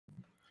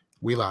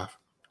We live.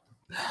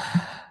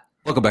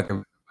 Welcome back.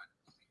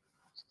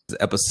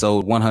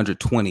 Episode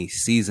 120,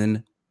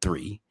 season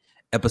 3,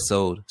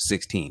 episode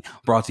 16.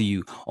 Brought to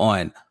you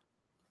on,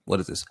 what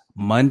is this?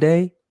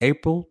 Monday,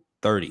 April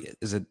 30th.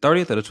 Is it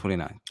 30th or the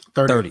 29th?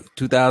 30,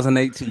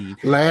 2018.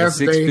 Last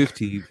day.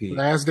 6:50 p.m.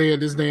 Last day of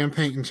this damn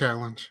painting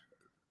challenge.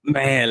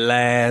 Man,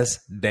 last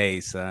day,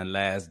 son.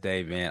 Last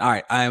day, man. All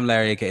right, I am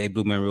Larry, aka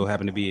Bluemanrule.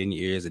 Happen to be in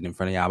your ears and in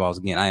front of your eyeballs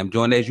again. I am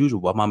joined as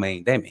usual by my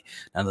main Damien,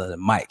 none other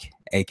than Mike,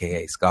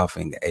 aka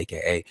Scarfinger,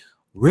 aka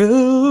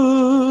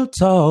Real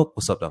Talk.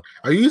 What's up, though?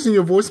 Are you using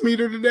your voice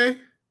meter today?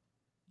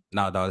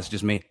 No, dog, it's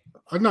just me.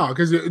 No,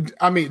 because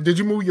I mean, did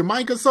you move your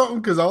mic or something?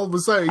 Because all of a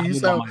sudden you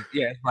sound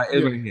it's right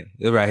here.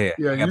 It's right here.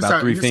 Yeah, I got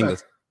about 3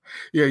 fingers.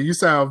 You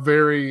sound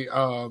very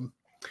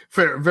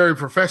very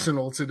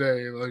professional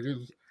today. Like,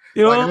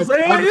 you know what I'm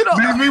saying?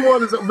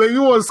 Maybe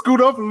you want to scoot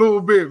up a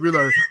little bit. Be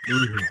like,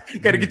 you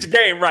gotta get your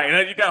game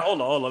right. You got hold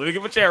on. Let me get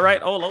my chair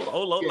right. Hold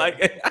on. Yeah. Like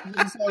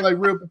you sound like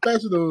real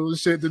professional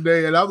shit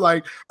today, and I'm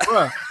like,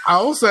 bruh, I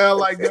don't sound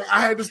like that.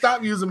 I had to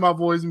stop using my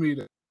voice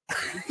meter.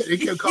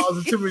 It kept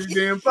causing too many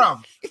damn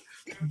problems.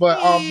 But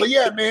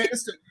yeah, man,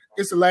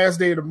 it's the last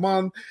day of the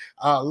month,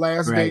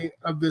 last day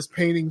of this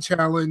painting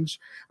challenge.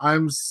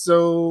 I'm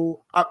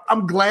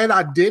glad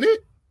I did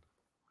it.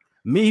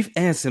 Meef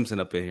and Simpson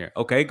up in here.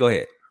 Okay, go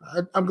ahead.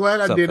 I'm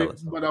glad I did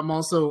it, but I'm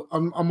also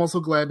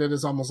glad that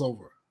it's almost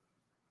over.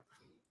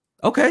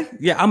 Okay,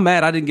 yeah, I'm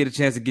mad I didn't get a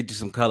chance to get you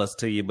some colors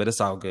to you, but it's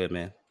all good,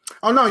 man.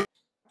 Oh no,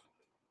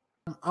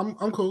 I'm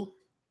cool.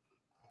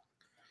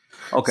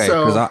 Okay,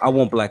 because I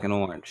want black and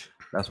orange.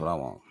 That's what I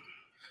want.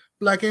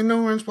 Black and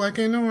orange.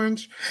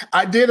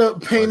 I did a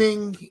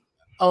painting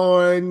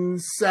on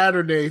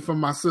Saturday for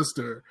my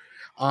sister,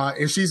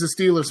 and she's a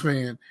Steelers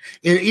fan.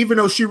 And even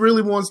though she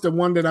really wants the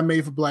one that I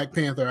made for Black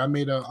Panther, I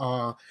made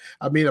a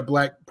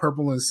black,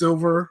 purple, and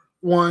silver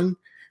one.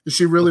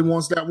 She really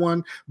wants that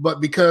one, but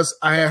because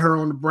I had her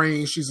on the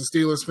brain, she's a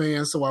Steelers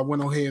fan, so I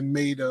went ahead and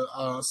made a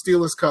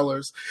Steelers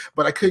colors.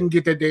 But I couldn't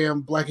get that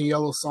damn black and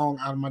yellow song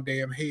out of my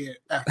damn head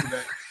after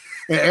that.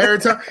 And every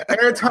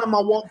time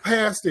I walk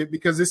past it,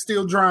 because it's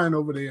still drying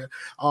over there,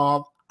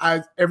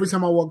 every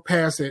time I walk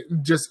past it,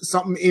 just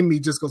something in me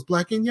just goes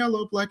black and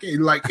yellow, like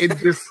it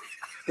just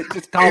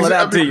just call it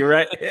out to you,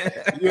 right?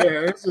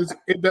 Yeah,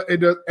 it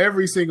does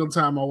every single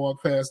time I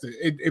walk past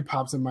it. It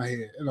pops in my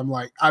head, and I'm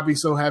like, I'd be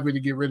so happy to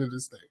get rid of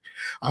this thing.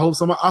 I hope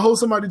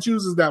somebody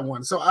chooses that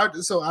one. So I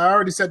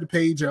already set the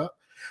page up.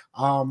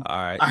 All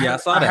right, I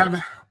saw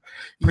that.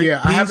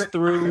 I haven't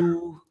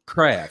through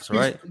crafts,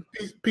 right?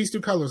 Piece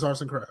through colors,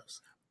 arts and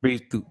crafts.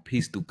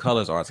 Piece through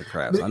colors, arts and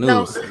crafts. I knew.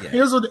 Now,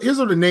 here's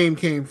where the name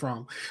came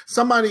from.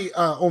 Somebody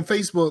on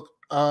Facebook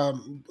a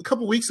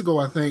couple weeks ago,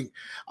 I think,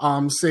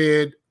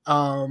 said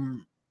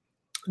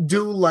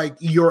do like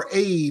your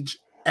age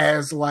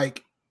as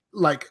like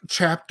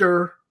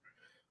chapter,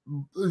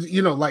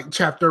 like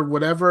chapter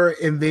whatever,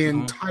 and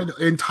then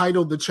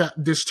entitle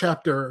this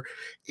chapter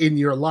in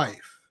your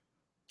life.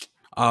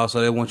 Oh,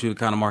 so they want you to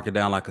kind of mark it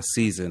down like a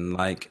season,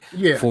 like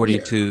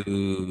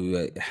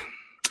 42.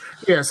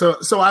 Yeah. So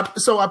I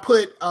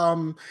put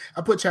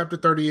chapter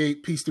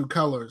 38, piece through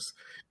colors,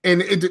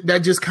 and that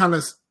just kind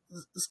of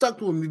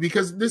stuck with me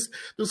because this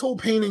whole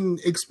painting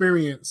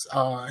experience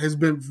has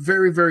been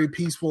very, very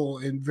peaceful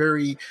and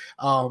very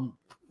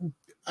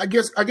I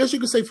guess you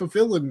could say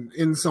fulfilling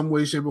in some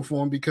way, shape, or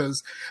form,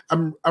 because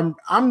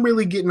I'm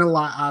really getting a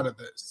lot out of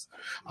this.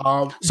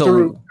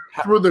 Through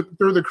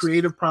the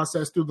creative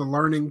process, through the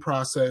learning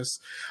process,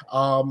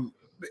 and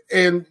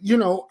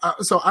so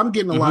I'm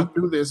getting a lot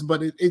through this,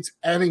 but it's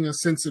adding a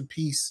sense of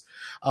peace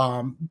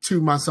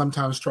to my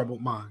sometimes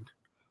troubled mind.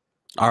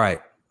 All right,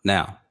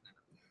 now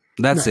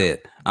that's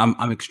it.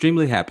 I'm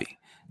extremely happy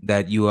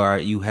that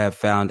you have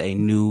found a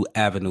new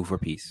avenue for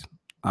peace.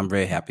 I'm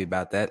very happy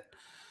about that.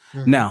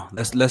 Now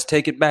let's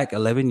take it back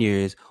 11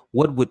 years.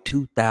 What would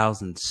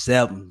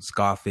 2007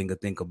 Scarfinger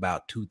think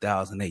about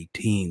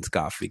 2018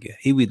 Scarfinger?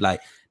 He would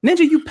like,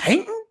 Ninja, you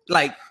painting?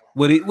 Like,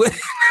 would he?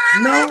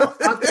 No,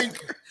 I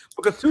think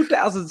because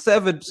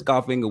 2007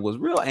 Scarfinger was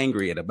real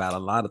angry about a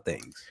lot of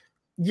things.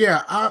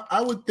 Yeah,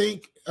 I would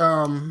think.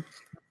 I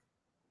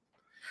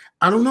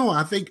don't know.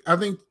 I think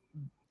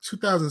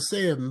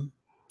 2007.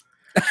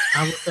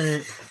 I would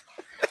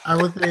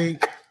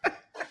think.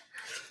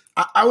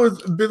 I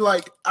would be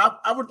like,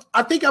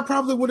 I think I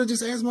probably would have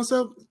just asked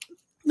myself,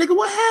 nigga,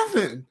 what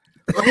happened?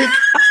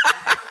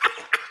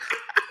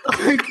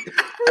 Like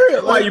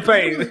why are you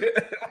paying?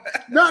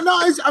 No,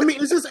 it's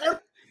just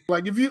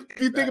like if you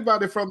think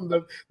about it from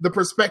the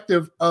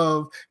perspective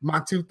of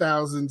my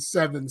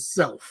 2007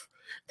 self,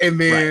 and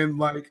then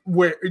like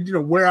where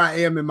I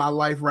am in my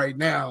life right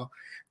now,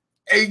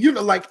 and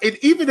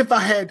even if I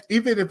had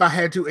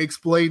to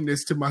explain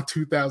this to my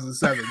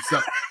 2007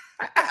 self.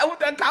 With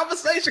that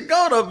conversation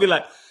going on, be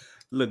like,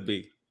 look,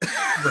 B.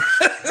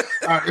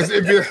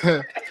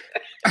 It'd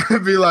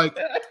be like,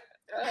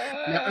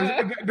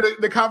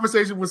 the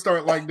conversation would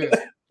start like this.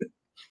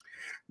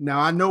 Now,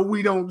 I know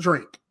we don't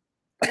drink,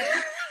 but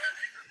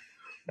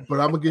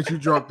I'm going to get you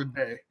drunk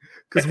today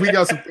because we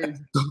got some things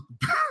to talk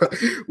about.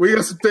 We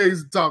got some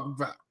things to talk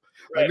about.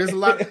 Like there's a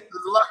lot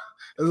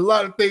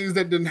of things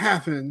that didn't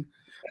happen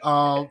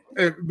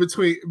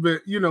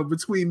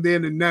between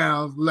then and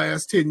now,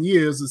 last 10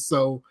 years or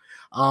so.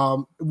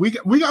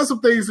 We got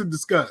some things to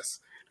discuss.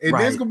 And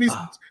there's gonna be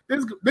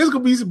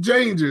some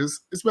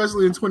changes,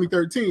 especially in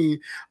 2013,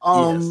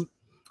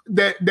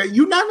 that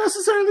you're not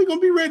necessarily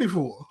gonna be ready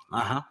for.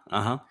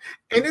 And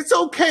it's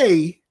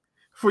okay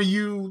for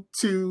you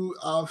to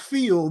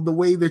feel the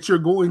way that you're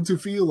going to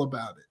feel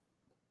about it.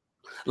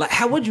 Like,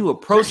 how would you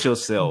approach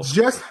yourself?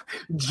 Just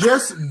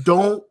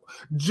don't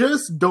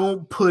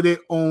put it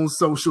on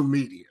social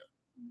media.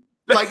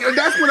 Like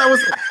that's what I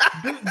was saying.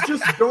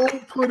 Just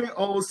don't put it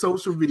on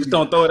social media. Just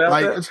don't throw it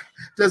out there.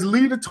 Just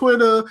leave the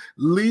Twitter,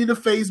 leave the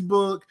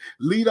Facebook,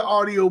 leave the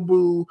audio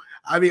boo.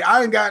 I mean,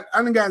 I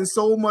done gotten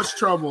so much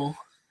trouble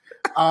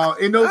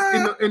in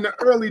the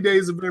early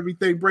days of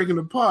everything breaking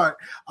apart.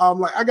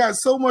 Like I got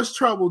so much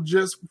trouble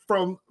just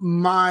from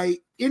my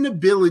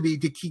inability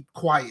to keep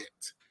quiet.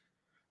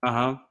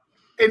 And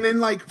then,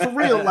 like, for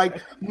real,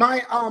 like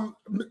my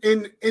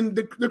and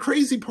the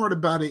crazy part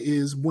about it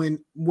is when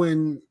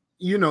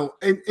you know,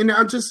 and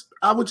I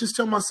would just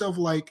tell myself,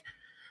 like,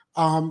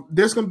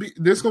 there's gonna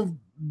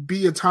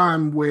be a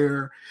time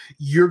where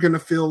you're gonna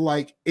feel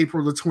like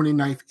April the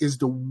 29th is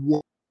the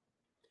worst.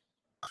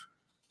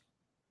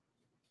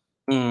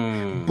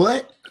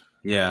 But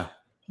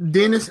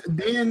then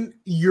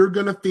you're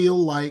gonna feel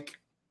like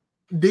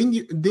then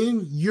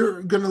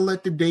you're gonna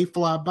let the day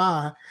fly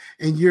by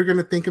and you're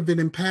gonna think of it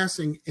in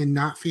passing and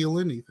not feel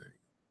anything.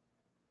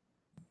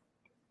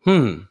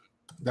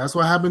 That's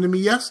what happened to me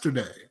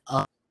yesterday.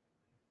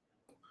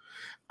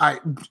 I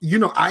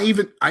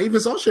even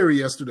saw Sherry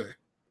yesterday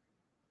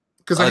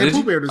because I had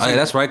Pooh Bear. Yeah,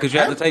 that's right. Because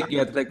you had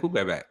to take Pooh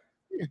Bear back.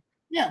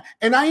 Yeah,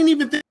 and I ain't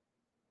even think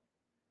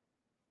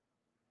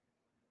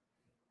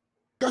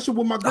discussion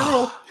with my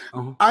girl.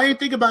 I didn't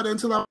think about it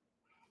until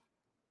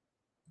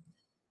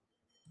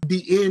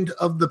the end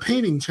of the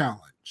painting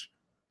challenge.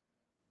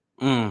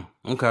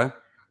 Okay.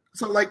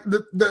 So like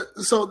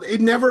so it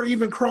never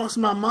even crossed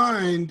my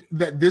mind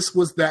that this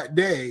was that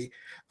day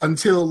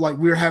until like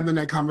we were having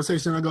that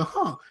conversation. I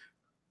go,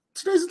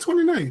 today's the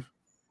 29th.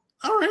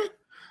 All right.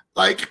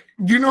 Like,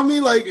 you know what I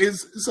mean? Like,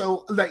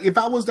 so like if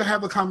I was to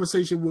have a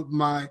conversation with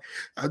my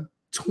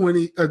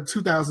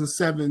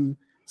 2007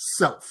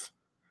 self,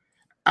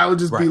 I would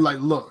just be like,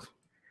 look,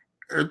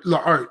 all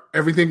right,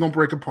 everything gonna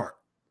break apart.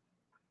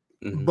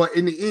 But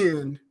in the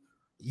end,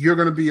 you're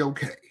gonna be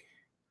okay.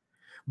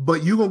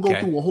 But you're gonna go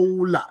through a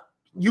whole lot.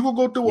 You're gonna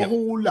go through a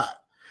whole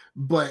lot.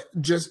 But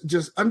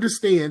just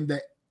understand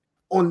that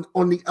on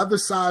the other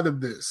side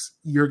of this,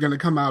 you're gonna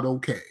come out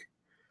okay.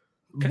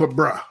 But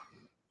bruh,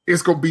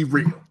 it's gonna be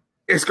real.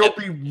 It's gonna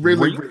be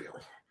really real.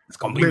 It's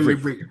gonna be really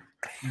real.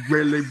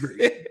 Really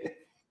real.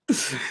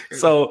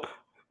 So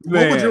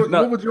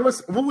what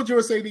would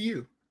yours say to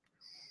you?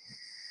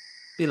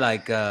 Be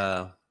like,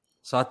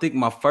 so I think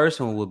my first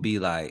one would be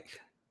like,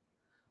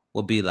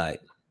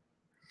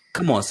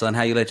 come on, son,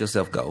 how you let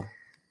yourself go?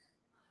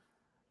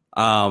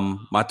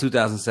 My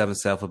 2007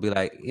 self would be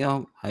like, you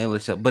know, how you let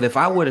yourself. But if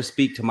I were to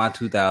speak to my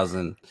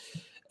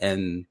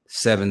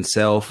 2007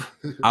 self,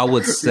 I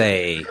would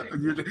say,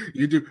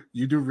 you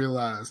do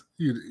realize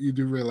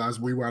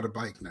we ride a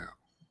bike now,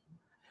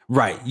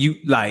 right? You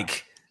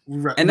like, we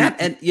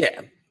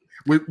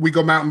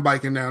go mountain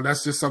biking now.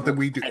 That's just something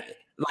we do.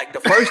 Like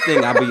the first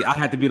thing I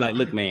had to be like,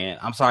 look, man,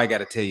 I'm sorry I got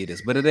to tell you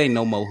this, but it ain't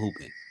no more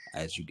hooping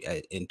as you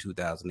in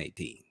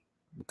 2018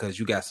 because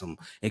you got some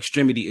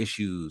extremity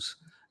issues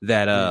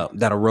that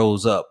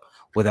arose up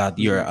without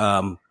your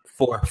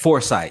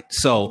foresight.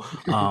 So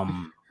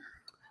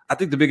I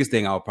think the biggest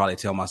thing I would probably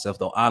tell myself,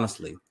 though,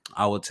 honestly,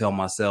 I would tell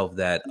myself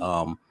that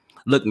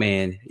look,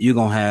 man, you're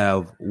gonna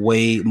have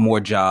way more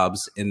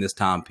jobs in this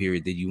time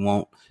period than you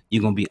want.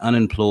 You're gonna be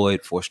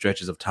unemployed for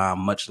stretches of time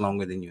much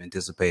longer than you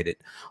anticipated.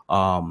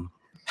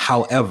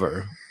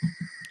 However,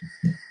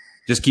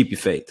 just keep your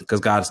faith because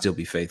God will still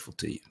be faithful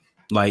to you.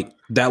 Like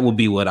that would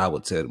be what I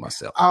would say to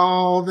myself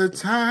all the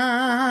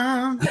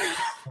time.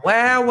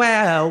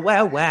 Wow.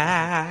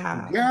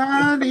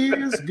 God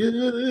is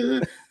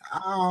good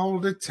all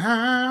the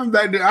time.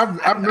 I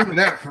remember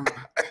that from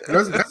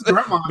that's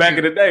grandma. Back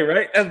in the day,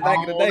 right? That's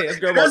back in the day.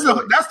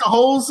 That's the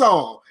whole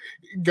song.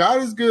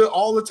 God is good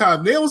all the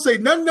time. They don't say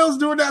nothing else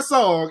during that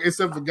song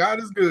except for God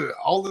is good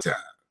all the time.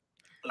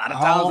 A lot of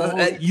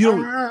times you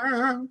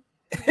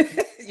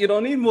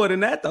don't need more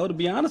than that, though, to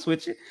be honest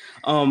with you.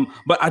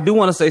 But I do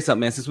want to say something,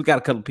 man, since we got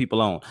a couple people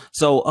on.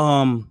 So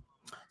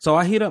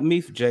I hit up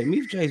Meef J.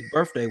 Meef J's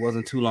birthday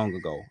wasn't too long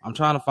ago. I'm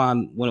trying to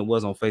find when it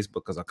was on Facebook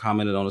because I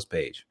commented on his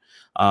page.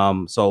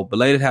 So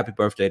belated happy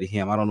birthday to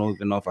him. I don't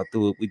even know if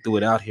we threw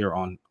it out here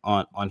on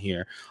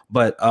here.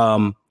 But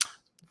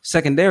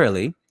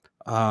secondarily,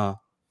 my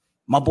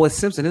boy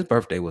Simpson, his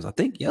birthday was, I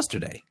think,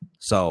 yesterday.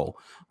 So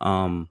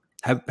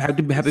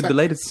happy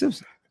belated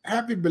Simpson.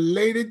 Happy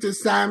belated to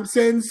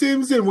Simpson.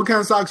 What kind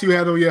of socks you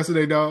had on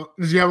yesterday, dog?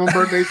 Did you have on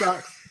birthday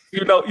socks?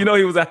 You know,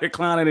 he was out here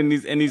clowning in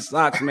these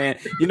socks, man.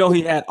 You know,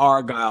 he had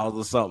Argyles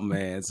or something,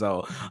 man.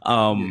 So,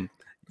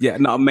 Yeah,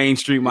 no,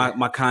 mainstream. My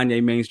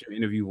Kanye mainstream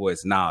interview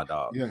voice. Nah,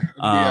 dog. Yeah,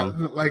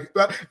 like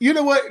you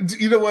know what?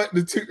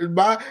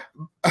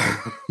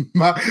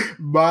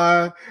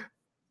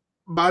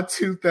 My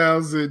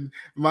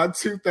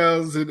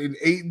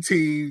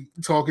 2018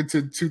 talking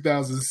to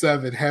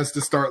 2007 has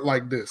to start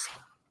like this.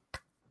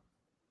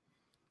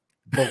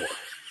 Boy.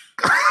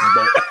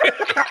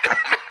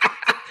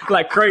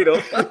 Like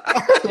Kratos.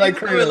 Like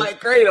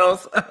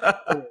Kratos.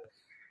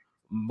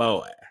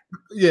 Boy.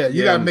 Yeah,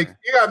 you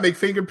gotta make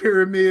finger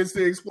pyramids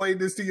to explain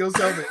this to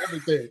yourself and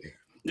everything.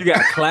 You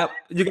gotta clap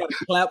to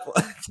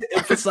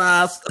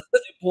emphasize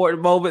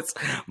important moments.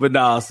 But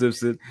nah,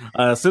 Simpson.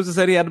 Simpson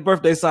said he had the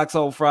birthday socks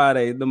on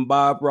Friday. Them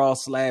Bob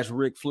Ross /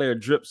 Ric Flair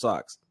drip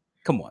socks.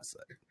 Come on,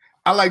 son.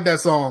 I like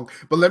that song,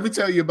 but let me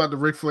tell you about the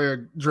Ric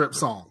Flair drip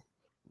song.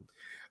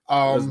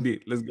 Let's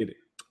get it.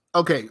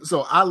 Okay,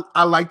 so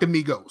I like the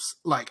Migos.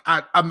 Like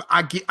I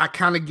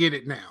kind of get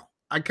it now.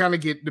 I kind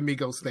of get the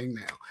Migos thing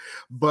now,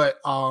 but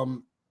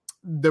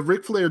the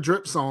Ric Flair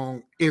drip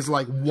song is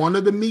like one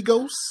of the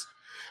Migos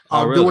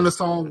really? Doing a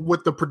song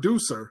with the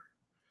producer,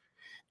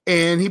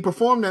 and he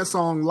performed that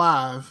song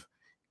live,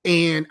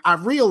 and I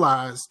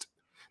realized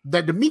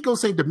that the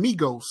Migos ain't the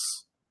Migos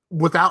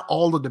without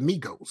all of the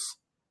Migos.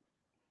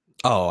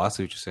 Oh, I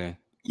see what you're saying.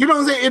 You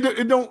know what I'm saying?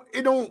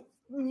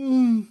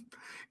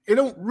 It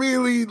don't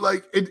really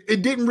like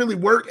it didn't really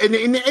work, and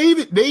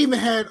they even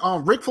had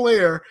Ric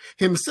Flair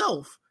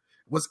himself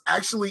was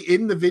actually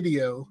in the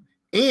video,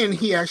 and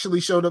he actually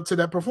showed up to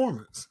that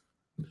performance.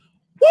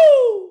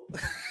 Woo!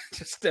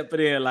 Just step it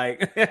in,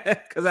 like,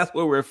 because that's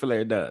what Ric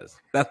Flair does.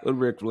 That's what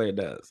Ric Flair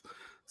does.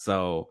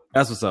 So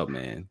that's what's up,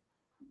 man.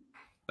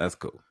 That's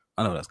cool.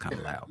 I know that's kind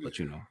of loud, but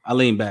I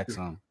lean back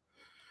some.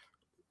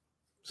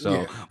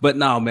 So, but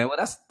no, man. Well,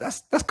 that's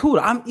cool.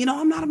 I'm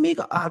not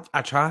amigo.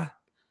 I try.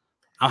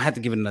 I'll have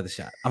to give it another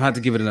shot. I guess. I'm gonna have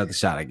to give it another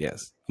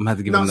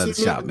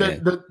shot,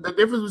 man. The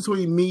difference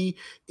between me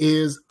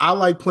is I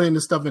like playing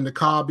this stuff in the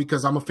car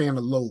because I'm a fan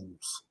of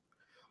lows.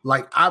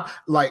 I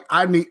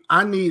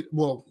need.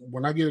 Well,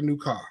 when I get a new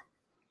car,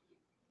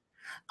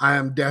 I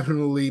am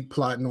definitely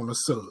plotting on a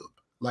sub.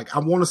 Like I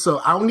want a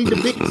sub. I don't need the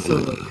big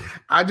sub.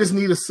 I just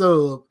need a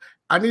sub.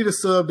 I need a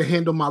sub to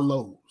handle my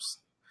lows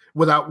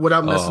without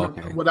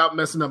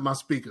messing up my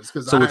speakers.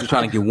 So what you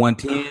trying to get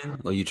 110,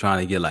 or you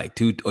trying to get like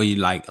 2, or you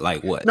like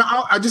what? No,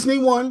 I just need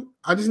one.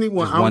 Just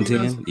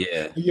 110.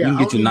 Yeah. You can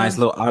get your nice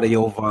little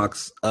audio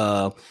Vox.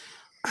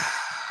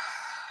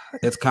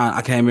 It's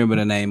I can't remember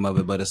the name of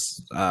it, but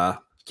it's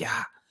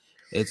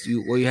it's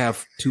you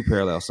have 2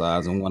 parallel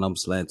sides and one of them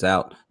slants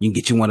out. You can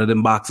get you one of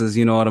them boxes,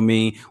 you know what I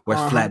mean? Where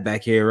it's flat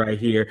back here, right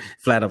here,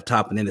 flat up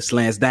top, and then it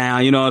slants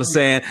down, you know what I'm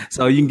saying?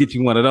 So you can get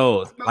you one of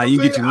those. Like you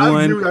can get you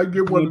one. I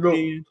get one of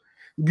those.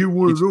 Get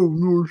one of those, you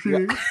know what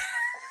I'm saying?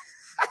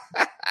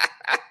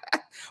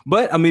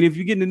 But I mean, if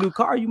you get in a new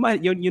car, you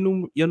might your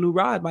new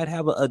ride might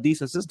have a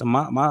decent system.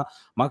 My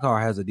car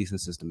has a decent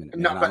system in it.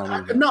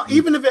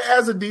 Even if it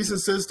has a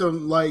decent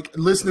system, like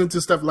listening to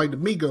stuff like the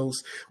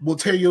Migos will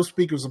tear your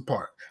speakers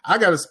apart. I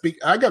got a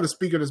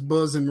speaker that's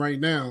buzzing right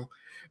now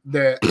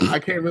that I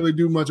can't really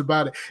do much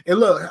about it. And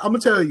look, I'm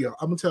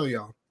gonna tell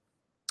y'all.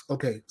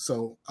 Okay,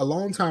 so a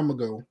long time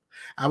ago,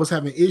 I was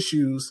having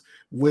issues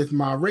with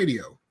my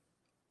radio.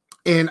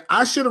 And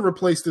I should have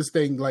replaced this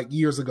thing like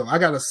years ago. I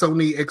got a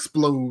Sony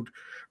Explode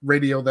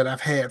radio that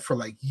I've had for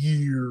like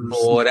years.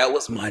 Boy, that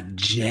was my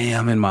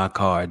jam in my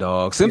car,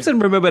 dog. Simpson,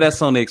 remember that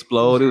Sony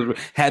Explode? It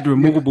had the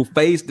removable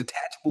face,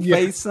 detachable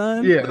face,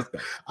 son. Yeah.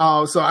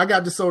 So I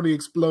got the Sony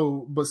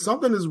Explode, but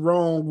something is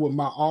wrong with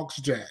my aux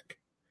jack.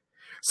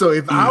 So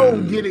if I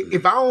don't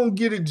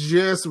get it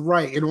just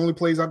right, it only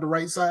plays out the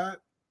right side.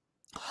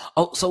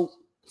 Oh, so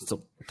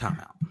time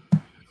out.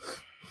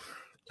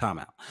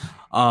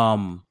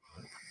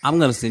 I'm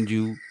gonna send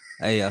you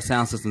a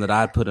sound system that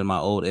I put in my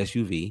old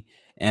SUV,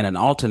 and an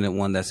alternate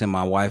one that's in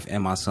my wife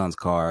and my son's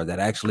car that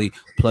actually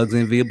plugs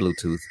in via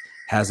Bluetooth,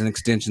 has an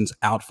extensions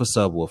out for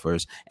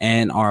subwoofers,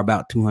 and are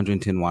about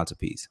 210 watts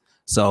apiece.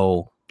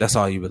 So that's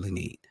all you really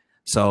need.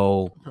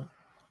 So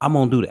I'm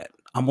gonna do that.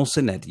 I'm gonna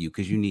send that to you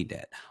because you need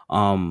that.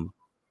 I ain't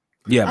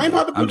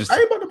about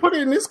to put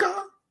it in this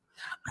car.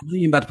 I know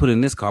you're about to put it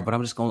in this car, but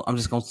I'm just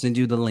gonna send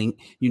you the link.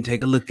 You can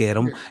take a look at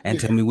them and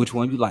tell me which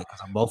one you like.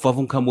 Both of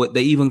them come with.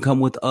 They even come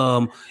with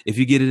if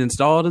you get it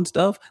installed and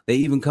stuff, they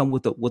even come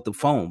with the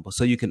phone,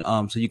 so you can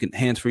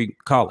hands free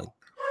calling.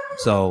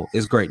 So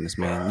it's greatness,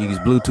 man. You use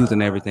Bluetooth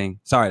and everything.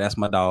 Sorry, that's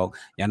my dog.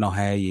 Y'all know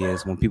how he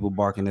is when people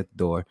barking at the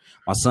door.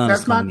 My son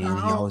is coming in.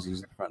 He always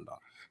uses the front door.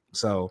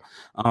 So,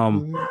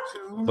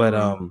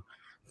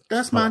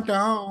 that's my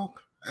dog.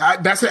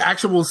 That's an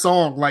actual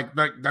song like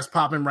that's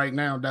popping right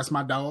now. That's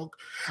my dog.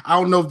 I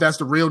don't know if that's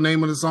the real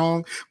name of the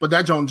song, but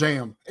that don't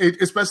jam,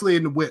 especially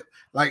in the whip.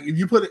 Like if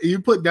you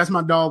put that's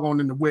my dog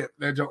on in the whip,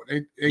 that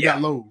it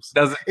got lows.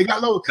 It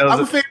got lows. I'm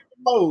a fan of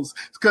lows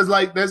because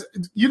like there's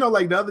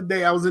like the other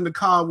day I was in the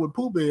car with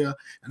Pooh Bear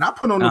and I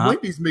put on the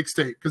Wendy's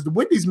mixtape because the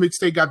Wendy's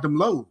mixtape got them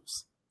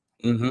lows.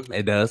 Mm-hmm.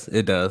 It does.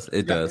 It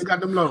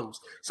got them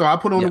lows. So I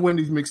put on the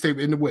Wendy's mixtape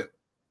in the whip.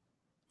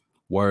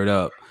 Word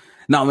up.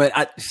 No, man.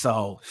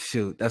 So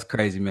shoot, that's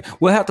crazy, man.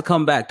 We'll have to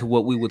come back to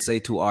what we would say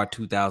to our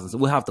 2000s.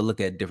 We'll have to look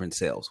at different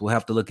selves. We'll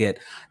have to look at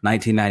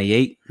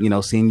 1998,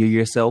 senior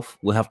year self.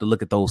 We'll have to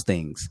look at those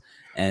things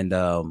and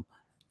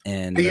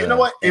you know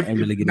what? If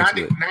really get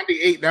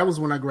 98, that was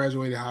when I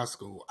graduated high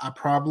school. I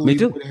probably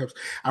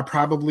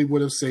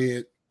would have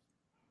said,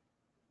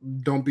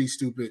 "Don't be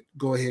stupid.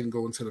 Go ahead and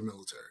go into the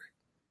military."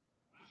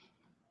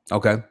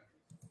 Okay.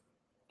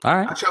 All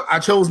right. I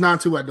chose not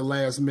to at the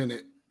last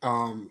minute.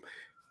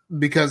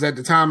 Because at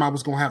the time I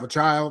was going to have a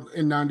child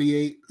in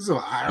 98. So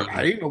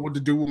I didn't know what to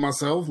do with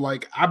myself.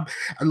 Like I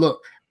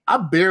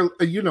barely,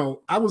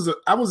 I was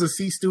a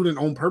C student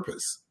on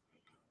purpose.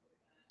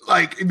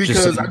 Like,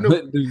 because I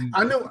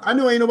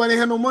knew ain't nobody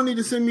had no money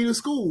to send me to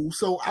school.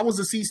 So I was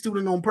a C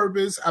student on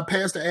purpose. I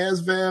passed the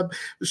ASVAB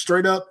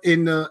straight up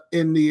in the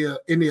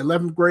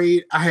 11th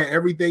grade. I had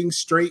everything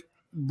straight,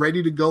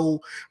 ready to go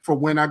for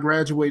when I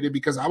graduated,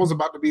 because I was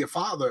about to be a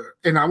father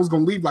and I was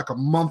going to leave like a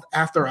month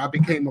after I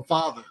became a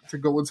father to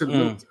go into the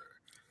military.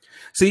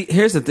 See,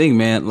 here's the thing,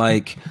 man.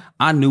 Like,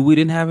 I knew we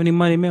didn't have any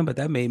money, man, but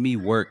that made me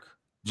work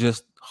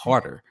just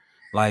harder.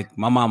 Like,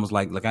 my mom was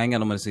like, look, I ain't got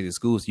no money to send to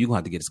school, so you're going to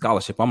have to get a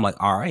scholarship. I'm like,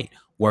 all right,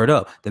 word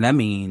up. Then that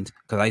means,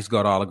 because I used to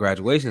go to all the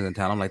graduations in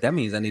town, I'm like, that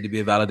means I need to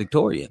be a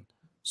valedictorian.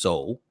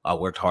 So I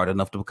worked hard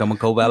enough to become a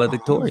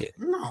co-valedictorian.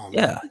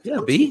 Yeah,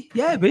 B.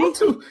 I'm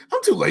too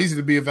lazy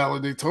to be a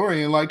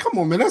valedictorian. Like, come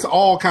on, man, that's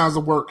all kinds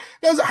of work.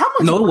 That's how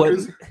much work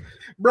is,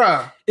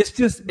 bruh. It's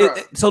just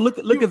so look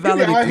at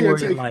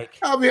valedictorian.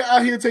 I'll be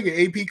out here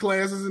taking AP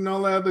classes and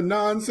all that other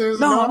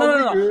nonsense.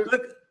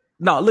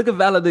 No, look at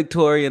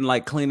valedictorian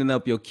like cleaning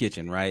up your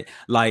kitchen, right?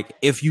 Like,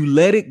 if you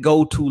let it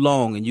go too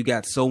long and you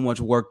got so much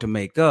work to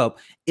make up,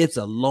 it's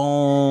a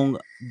long,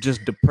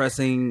 just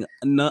depressing,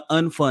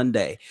 unfun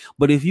day.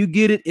 But if you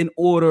get it in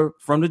order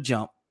from the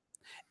jump,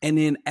 and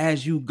then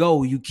as you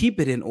go, you keep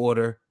it in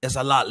order, it's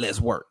a lot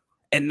less work.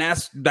 And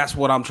that's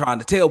what I'm trying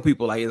to tell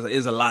people. Like,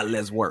 it's a lot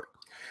less work.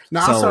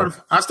 Now,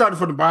 I started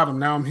from the bottom.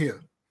 Now I'm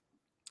here.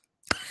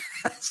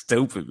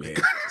 Stupid, man.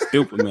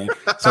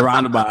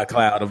 Surrounded by a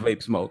cloud of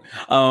vape smoke.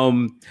 All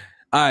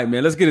right,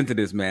 man. Let's get into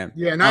this, man.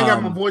 Yeah, and I ain't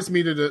got my voice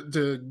meter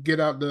to get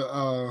out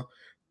the.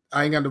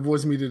 I ain't got the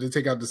voice meter to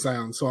take out the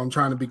sound, so I'm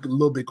trying to be a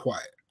little bit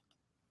quiet.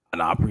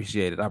 And I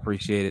appreciate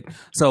it.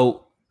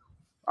 So,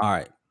 all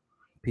right.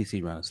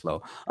 PC running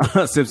slow.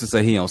 Simpson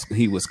said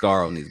he was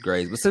scar on these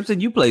grades, but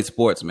Simpson, you played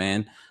sports,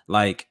 man.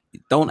 Like,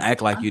 don't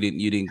act like you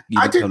didn't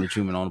become the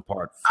Truman on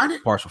the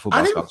partial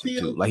football scholarship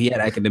too. Like, he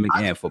had academic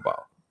and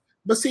football.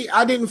 But see,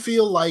 I didn't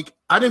feel like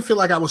I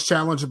was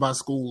challenged by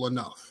school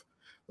enough.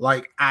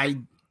 Like, I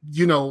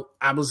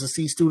was a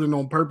C student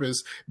on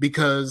purpose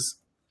because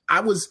I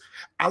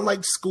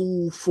liked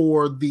school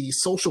for the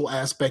social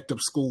aspect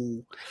of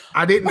school.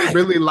 I didn't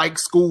really like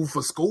school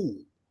for school.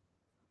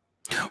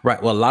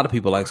 Right. Well, a lot of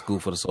people like school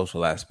for the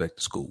social aspect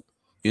of school.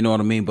 You know what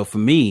I mean? But for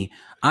me,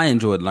 I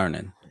enjoyed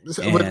learning.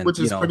 Which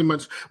is pretty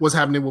much what's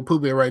happening with Pooh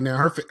Bear right now.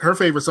 Her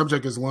favorite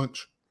subject is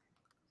lunch.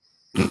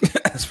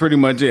 That's pretty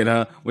much it,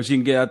 huh? When she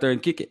can get out there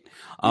and kick it.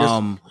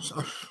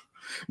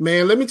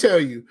 Man, let me tell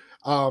you,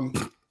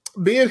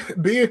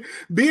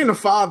 being a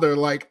father,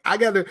 like,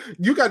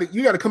 you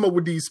gotta come up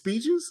with these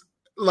speeches,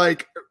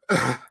 like,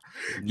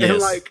 and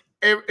like,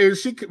 and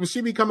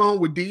she be coming home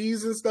with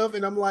D's and stuff,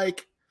 and I'm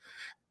like,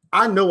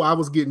 I know I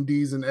was getting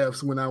D's and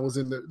F's when I was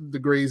in the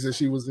grades that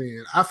she was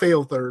in. I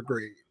failed third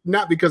grade,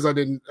 not because I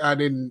didn't.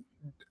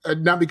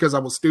 Not because I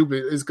was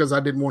stupid, it's because I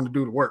didn't want to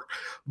do the work.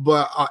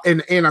 But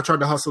and I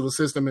tried to hustle the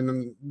system, and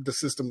then the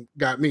system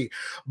got me.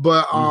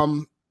 But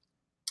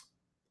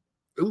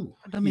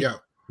yeah,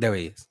 there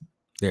he is.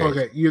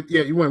 Okay, you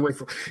went away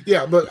from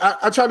but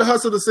I tried to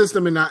hustle the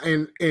system, and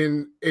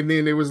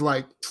then it was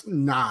like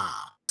nah.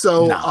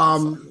 So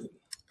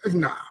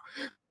nah.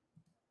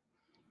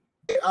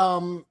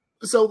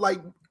 So like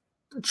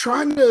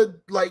trying to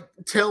like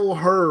tell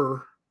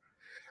her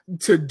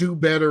to do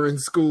better in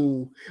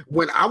school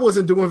when I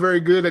wasn't doing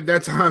very good at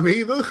that time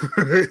either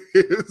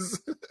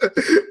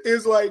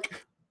is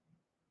like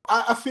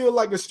I feel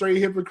like a straight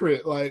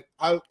hypocrite. Like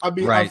I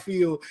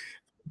feel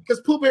because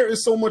Pooh Bear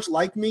is so much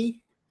like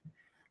me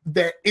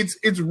that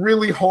it's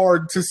really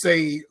hard to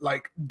say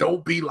like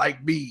don't be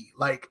like me.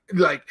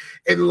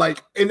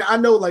 And I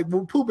know like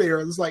with Pooh Bear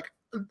it's like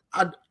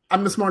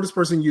I'm the smartest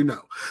person you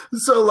know.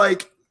 So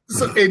like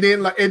and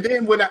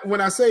then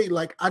when I say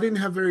like I didn't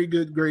have very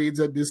good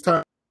grades at this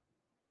time,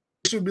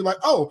 she'd be like,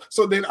 oh,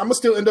 so then I'm gonna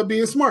still end up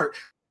being smart.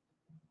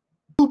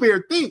 Pooh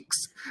Bear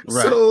thinks.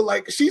 Right. So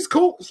like she's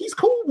cool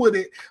with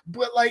it,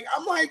 but like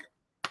I'm like,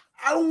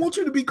 I don't want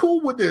you to be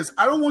cool with this.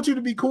 I don't want you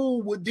to be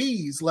cool with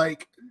these.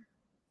 Like,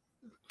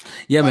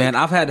 yeah, man,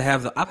 I've had to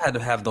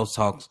have those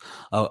talks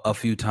a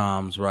few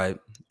times, right?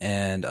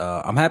 And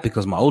I'm happy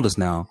because my oldest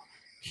now,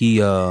 he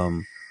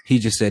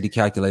just said he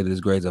calculated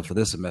his grades up for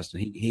this semester.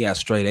 He has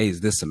straight A's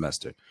this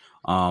semester.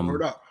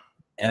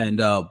 And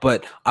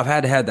but I've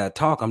had to have that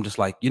talk. I'm just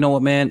like, you know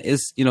what, man?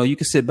 It's you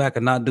can sit back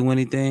and not do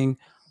anything,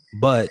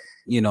 but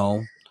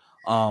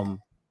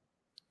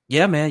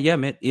Yeah, man. Yeah,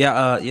 man.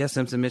 Yeah, yeah.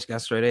 Simpson Mitch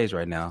got straight A's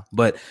right now,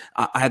 but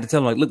I had to tell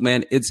him like, look,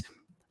 man,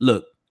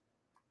 look,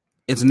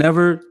 it's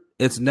never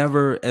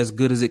as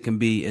good as it can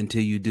be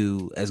until you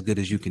do as good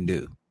as you can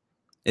do.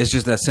 It's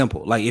just that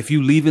simple. Like if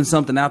you leaving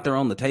something out there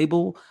on the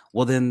table,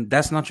 well, then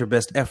that's not your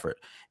best effort.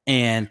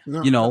 And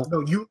No, you know,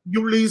 no,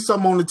 you leave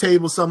something on the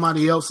table,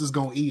 somebody else is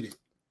gonna eat it.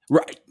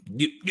 right?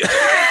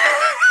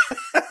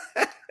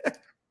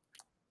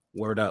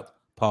 Word up.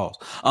 Pause.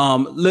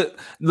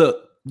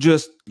 Look.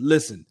 Just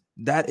listen.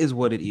 That is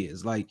what it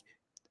is. Like,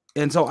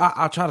 and so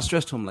I try to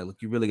stress to him, like,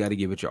 look, you really got to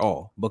give it your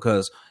all,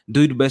 because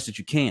do the best that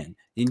you can,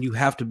 and you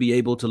have to be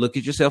able to look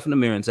at yourself in the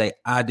mirror and say,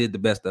 I did the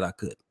best that I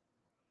could.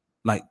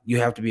 Like, you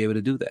have to be able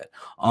to do that.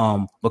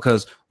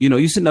 Because, you know,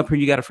 you sitting up here,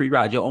 you got a free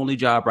ride. Your only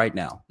job right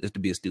now is to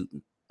be a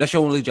student. That's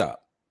your only job.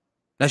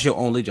 That's your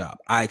only job.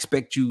 I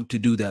expect you to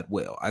do that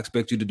well. I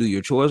expect you to do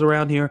your chores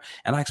around here,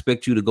 and I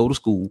expect you to go to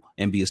school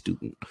and be a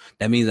student.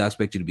 That means I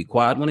expect you to be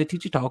quiet when they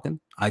teach you talking.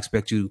 I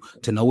expect you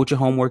to know what your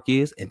homework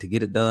is and to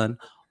get it done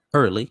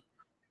early.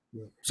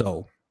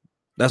 So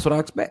that's what I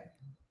expect.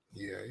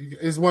 Yeah,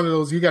 it's one of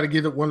those, you got to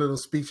get one of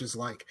those speeches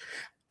like,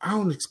 I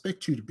don't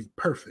expect you to be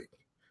perfect,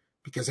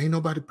 because ain't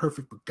nobody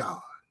perfect but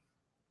God.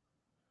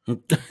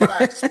 But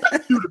I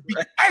expect you to be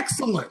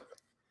excellent.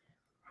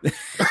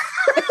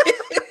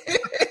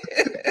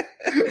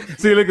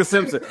 See, look at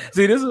Simpson.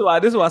 See, this is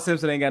why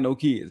Simpson ain't got no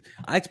kids.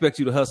 I expect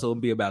you to hustle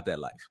and be about that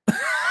life.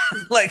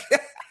 Like,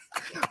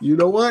 you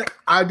know what?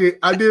 I did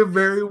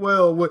very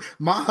well with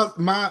my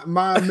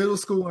middle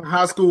school and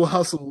high school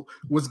hustle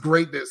was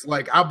greatness.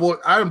 Like I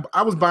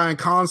was buying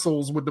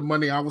consoles with the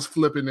money I was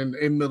flipping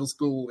in middle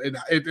school and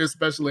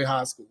especially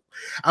high school.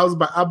 I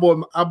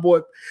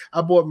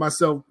bought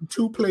myself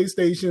 2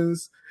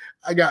 PlayStations.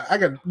 I got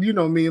you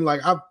know what I mean,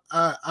 like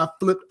I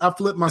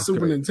flipped my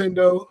Super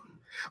Nintendo.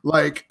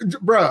 Like,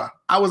 bruh,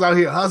 I was out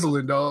here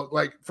hustling, dog.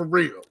 Like, for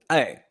real.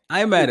 Hey,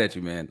 I ain't mad at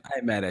you, man. I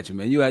ain't mad at you,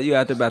 man. You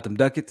out there about them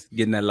ducats,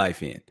 getting that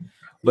life in.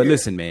 But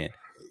listen, man.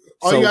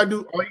 All you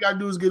gotta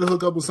do is get a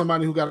hookup with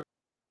somebody who got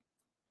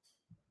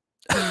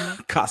a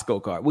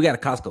Costco card. We got a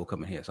Costco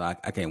coming here, so I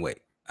can't wait.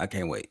 I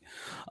can't wait.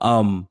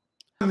 I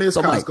miss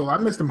Costco. I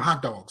miss them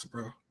hot dogs,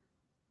 bro.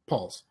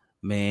 Pause.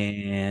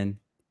 Man.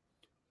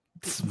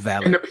 It's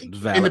valid.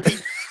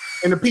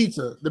 And the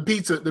pizza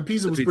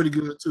was pretty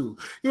good too.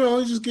 You know,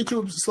 you just get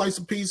you a slice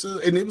of pizza,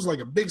 and it was like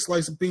a big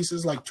slice of pizza,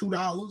 it's like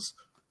 $2.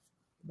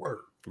 Word.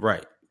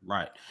 Right.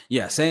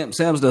 Yeah, Sam's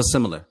does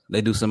similar.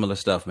 They do similar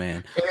stuff,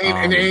 man.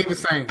 And they ain't the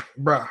same,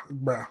 bruh.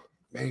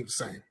 They ain't the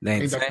same. They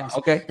ain't the same.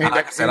 Okay.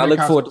 Like I said, I look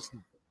forward to.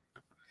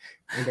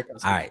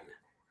 All right.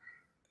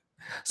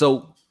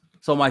 So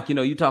Mike, you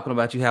know, you talking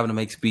about you having to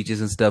make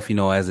speeches and stuff, you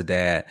know, as a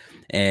dad,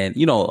 and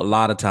you know, a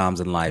lot of times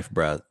in life,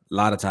 bruh, a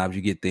lot of times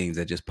you get things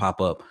that just pop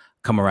up,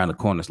 come around the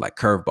corners like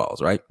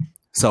curveballs, right?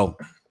 So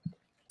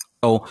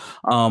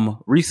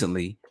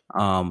recently,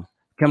 come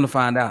to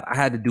find out, I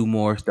had to do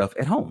more stuff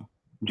at home.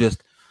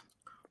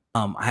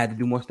 I had to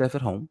do more stuff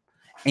at home,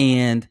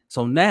 and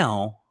so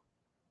now,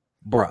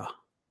 bruh,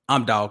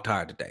 I'm dog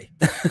tired today.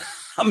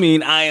 I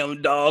mean, I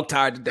am dog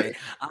tired today.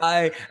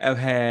 I have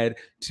had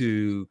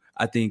to.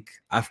 I think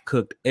I've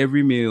cooked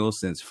every meal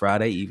since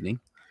Friday evening.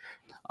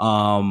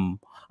 I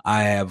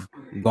have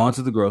gone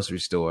to the grocery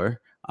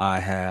store. I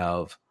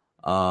have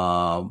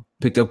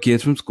picked up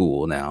kids from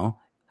school now,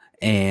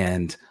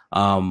 and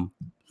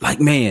like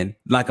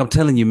I'm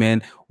telling you,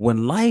 man,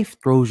 when life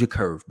throws you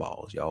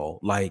curveballs, y'all,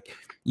 like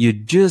you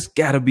just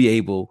gotta be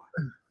able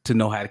to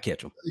know how to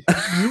catch them.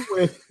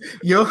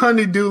 Your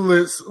honey-do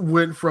list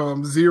went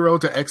from 0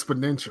 to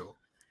exponential.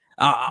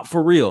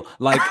 For real,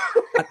 like.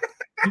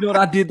 You know what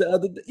I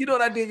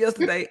did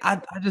yesterday?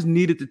 I just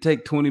needed to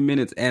take 20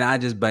 minutes and I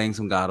just banged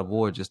some God of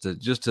War just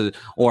to,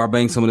 or I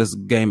banged some of this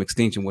game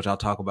Extinction, which I'll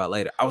talk about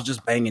later. I was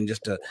just banging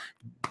just to,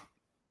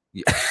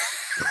 yeah.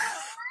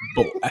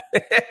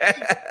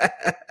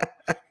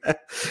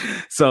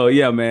 So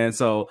yeah, man.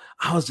 So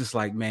I was just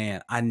like,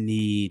 man, I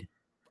need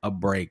a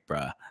break,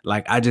 bro.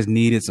 Like I just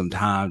needed some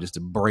time just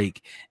to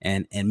break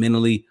and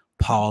mentally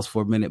pause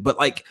for a minute. But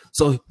like,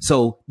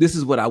 so this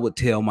is what I would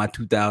tell my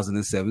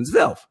 2007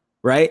 self.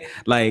 Right?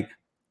 Like,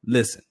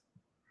 listen.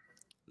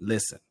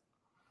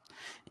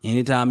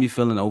 Anytime you're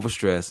feeling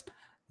overstressed,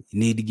 you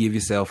need to give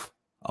yourself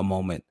a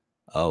moment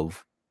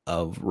of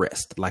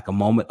rest, like a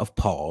moment of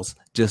pause,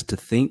 just to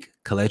think,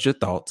 collect your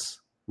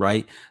thoughts,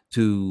 right?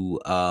 To,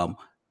 I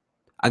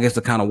guess,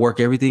 to kind of work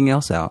everything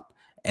else out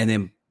and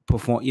then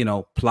perform, you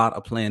know, plot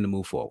a plan to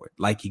move forward.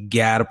 Like you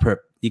gotta prep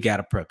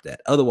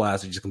that.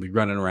 Otherwise, you're just gonna be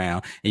running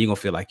around and you're gonna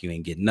feel like you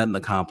ain't getting nothing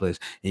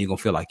accomplished and you're gonna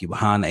feel like you're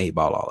behind the 8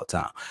 ball all the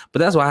time. But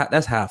that's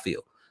how I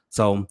feel.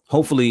 So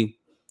hopefully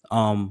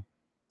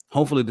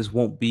this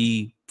won't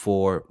be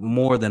for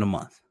more than a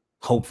month.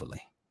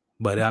 Hopefully.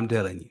 But I'm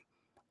telling you,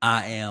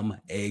 I am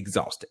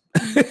exhausted.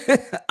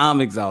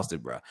 I'm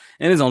exhausted, bro.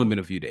 And it's only been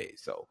a few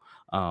days. So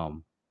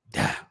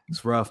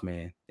it's rough,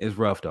 man. It's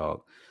rough,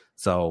 dog.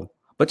 So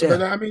but yeah.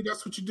 But I mean,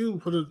 that's what you do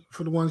for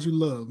the ones you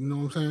love. You know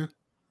what I'm saying?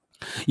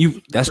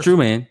 That's true,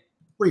 man.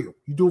 Real.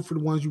 You do it for the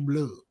ones you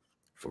love.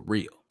 For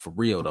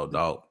real though,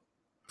 dog.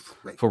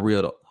 For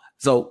real though.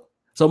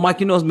 So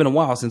Mike, it's been a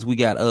while since we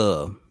got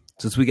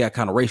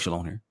kind of racial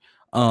on here.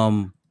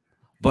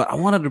 But I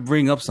wanted to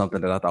bring up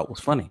something that I thought was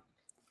funny.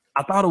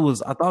 I thought it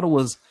was I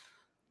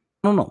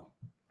don't know.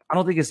 I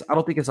don't think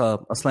it's a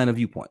slanted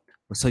viewpoint.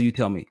 So you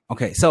tell me.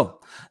 Okay, so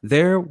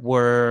there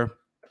was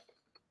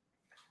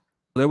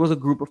a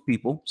group of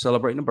people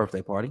celebrating a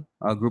birthday party,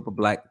 a group of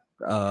black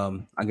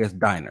I guess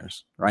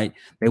diners, right?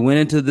 They went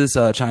into this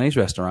Chinese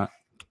restaurant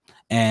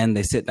and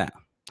they sit down.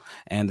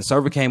 And the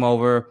server came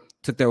over,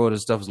 took their order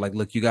stuff, was like,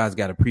 look, you guys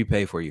got to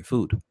prepay for your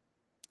food.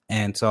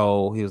 And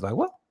so he was like,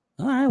 well,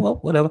 all right, well,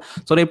 whatever.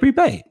 So they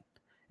prepaid.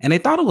 And they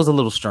thought it was a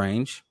little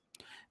strange.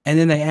 And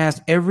then they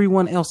asked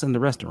everyone else in the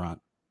restaurant,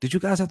 did you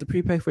guys have to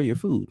prepay for your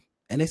food?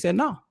 And they said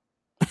no.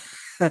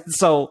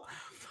 So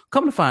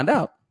come to find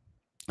out,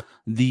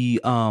 the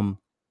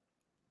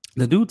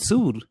dude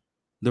sued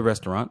the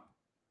restaurant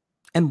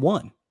and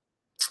won.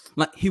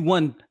 Like he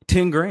won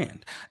 10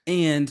 grand.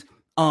 And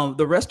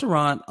the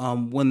restaurant,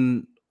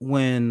 when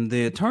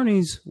the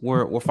attorneys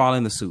were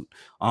filing the suit,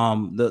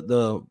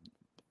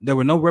 there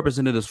were no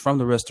representatives from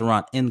the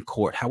restaurant in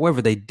court.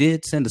 However, they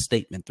did send a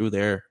statement through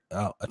their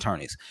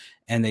attorneys,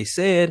 and they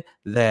said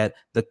that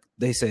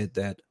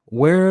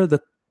where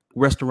the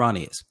restaurant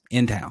is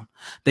in town,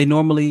 they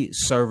normally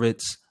serve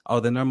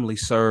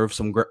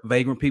some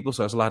vagrant people.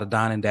 So there's a lot of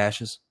dine and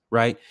dashes,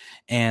 right?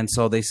 And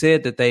so they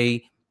said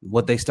that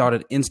what they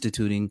started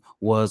instituting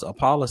was a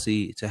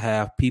policy to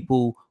have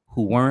people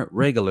who weren't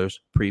regulars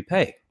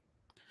prepay.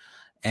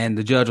 And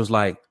the judge was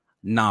like,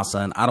 nah,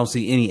 son, I don't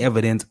see any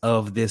evidence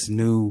of this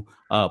new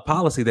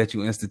policy that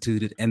you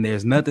instituted. And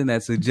there's nothing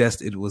that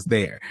suggests it was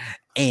there.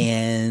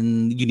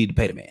 And you need to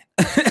pay the man.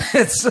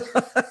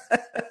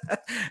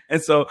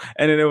 and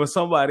then there was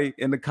somebody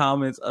in the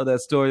comments of that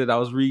story that I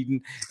was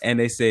reading. And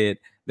they said,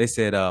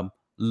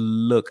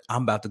 look,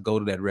 I'm about to go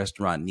to that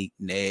restaurant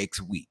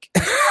next week.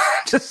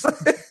 Just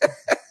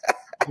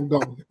I'm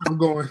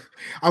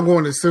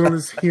going as soon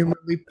as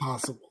humanly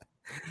possible.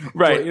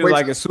 Right. It's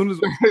like as soon as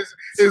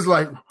it's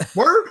like,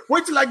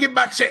 wait till I get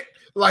my check.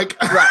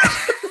 Like, right.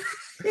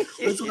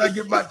 Wait till I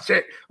get my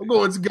check. I'm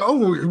going to go.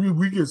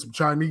 We get some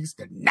Chinese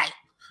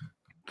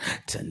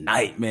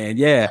tonight, man.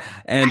 Yeah.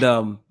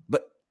 And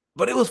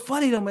but it was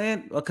funny though,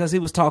 man, because he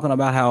was talking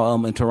about how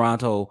in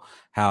Toronto,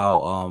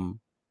 how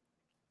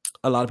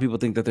a lot of people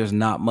think that there's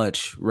not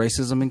much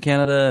racism in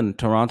Canada, and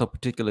Toronto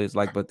particularly is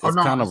like, but it's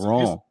kind of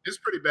wrong. It's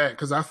pretty bad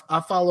because I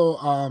follow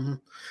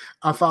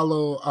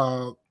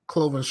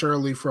Clove and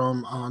Shirley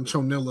from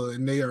Chonilla,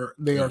 and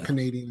they are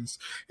Canadians,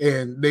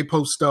 and they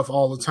post stuff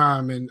all the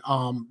time, and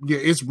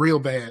it's real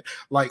bad.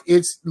 Like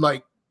it's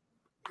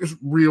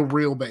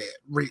real bad.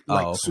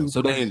 Okay.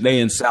 So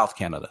they in South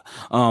Canada.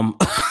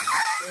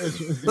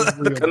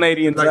 The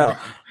Canadian South.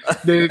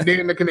 They're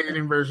in the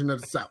Canadian version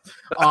of the South.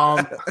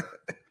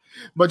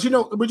 But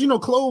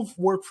Clove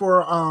worked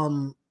for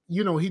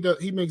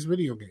he makes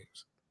video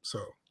games.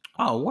 So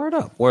word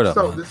up.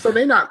 So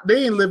they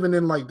ain't living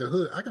in like the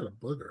hood. I got a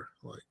booger,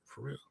 like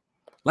for real.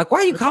 Like, why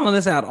are you calling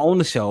this out on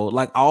the show?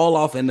 Like all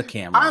off in the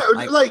camera. I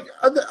was like,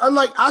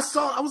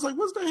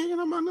 what's that hanging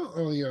on my nose?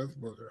 Oh yeah, it's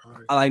booger.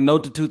 Right. I like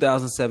note to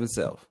 2007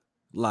 self.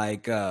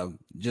 Like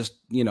just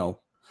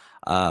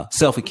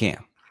selfie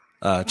cam.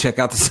 Check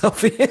out the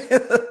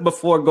selfie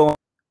before going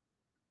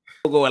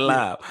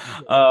live.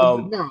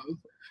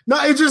 No,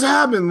 it just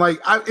happened. Like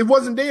it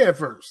wasn't there at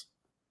first.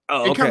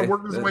 Oh, it kind of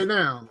worked its way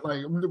down,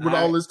 like with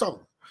all this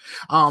talk.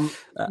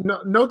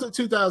 Note to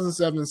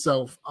 2007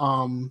 self.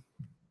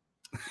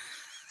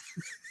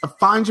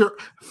 Find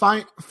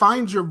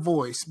your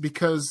voice,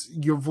 because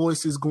your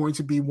voice is going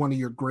to be one of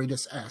your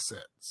greatest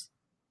assets.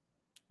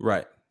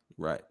 Right.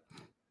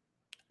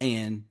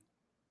 And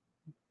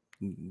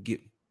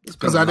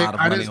because I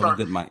didn't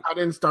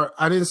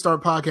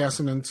start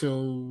podcasting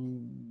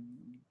until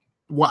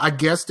I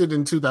guessed it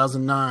in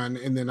 2009,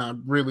 and then I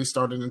really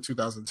started in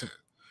 2010.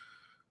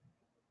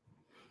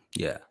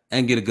 Yeah,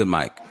 and get a good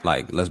mic.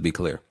 Like, let's be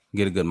clear,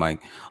 get a good mic.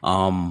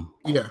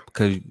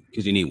 Because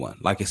you need one.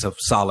 Like, it's a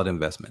solid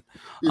investment.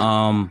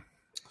 Yeah.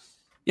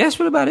 That's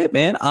really about it,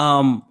 man.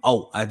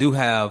 I do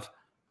have.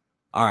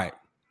 All right,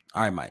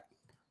 Mike.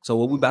 So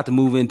what we're about to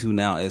move into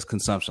now is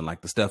consumption,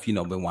 like the stuff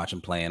been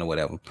watching, playing, or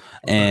whatever. Okay.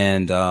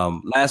 And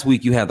last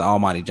week you had the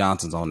Almighty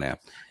Johnsons on there.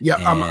 Yeah,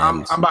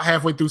 I'm about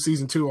halfway through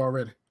season 2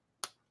 already.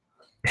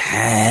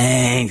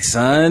 Dang,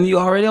 son, you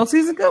already on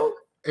season 2?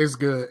 It's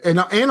good, and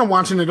I'm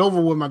watching it over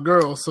with my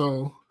girl.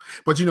 So,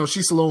 but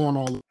she's slow on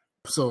all.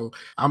 So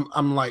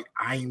I'm like,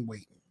 I ain't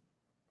waiting.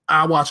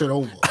 I watch it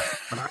over,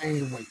 but I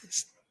ain't waiting.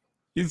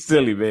 You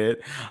silly, man.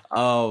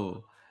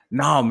 No,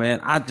 man.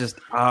 I'll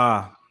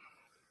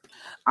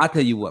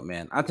tell you what,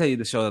 man. I'll tell you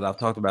the show that I've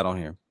talked about on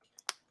here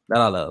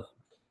that I love,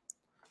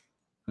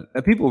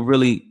 that people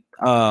really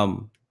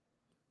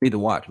need to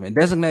watch, man.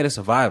 Designated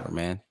Survivor,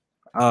 man.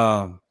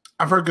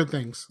 I've heard good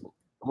things.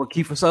 With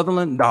Kiefer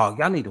Sutherland, dog,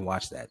 y'all need to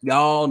watch that.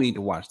 Y'all need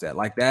to watch that.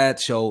 Like, that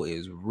show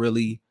is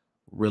really,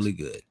 really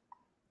good.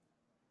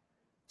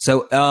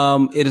 So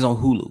it is on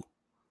Hulu.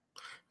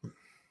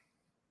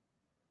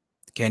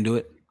 Can't do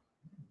it?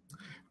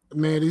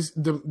 man, these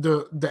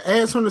the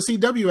ads from the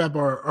CW app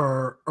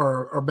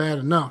are bad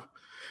enough.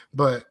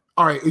 But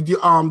all right,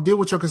 deal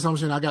with your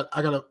consumption. I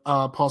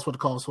gotta pause for the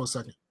calls for a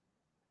second.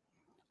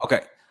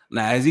 Okay.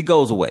 Now, as he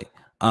goes away,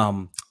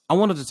 I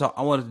wanted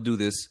to do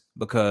this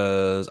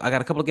because I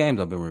got a couple of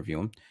games I've been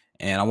reviewing,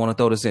 and I want to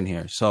throw this in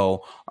here.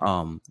 So,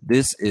 I've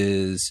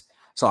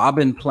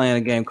been playing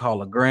a game called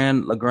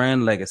Legrand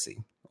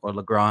Legacy or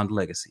Legrand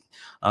Legacy.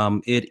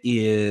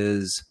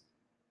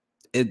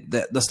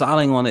 The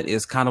styling on it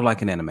is kind of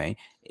like an anime.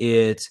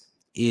 It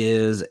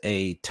is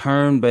a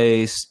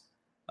turn-based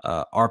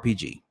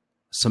RPG,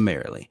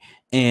 summarily,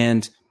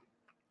 and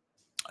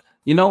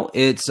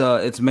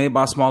it's made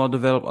by a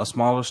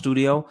smaller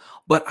studio,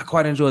 but I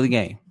quite enjoy the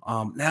game.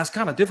 Now it's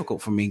kind of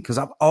difficult for me because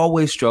I've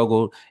always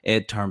struggled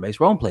at turn-based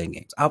role-playing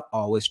games. I've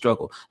always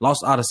struggled.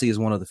 Lost Odyssey is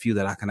one of the few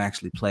that I can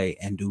actually play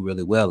and do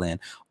really well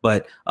in,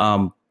 but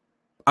I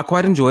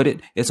quite enjoyed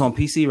it. It's on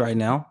PC right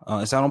now.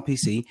 It's out on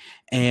PC,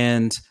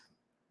 and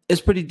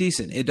it's pretty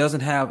decent. It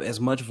doesn't have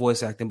as much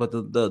voice acting, but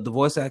the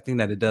voice acting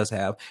that it does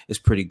have is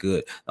pretty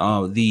good.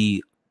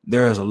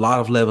 There is a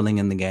lot of leveling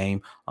in the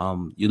game.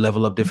 You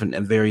level up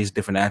various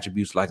different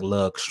attributes like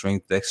luck,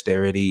 strength,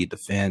 dexterity,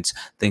 defense,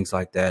 things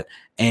like that.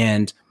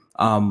 And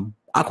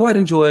I quite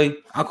enjoy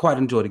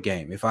the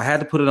game. If I had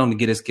to put it on the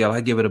get it scale,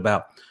 I give it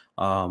about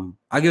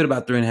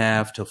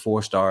 3.5 to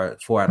 4 stars,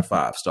 4 out of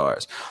 5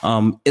 stars.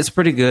 It's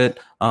pretty good.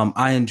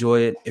 I enjoy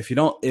it. If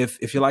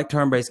you like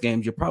turn-based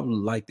games, you'll probably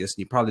like this and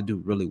you probably do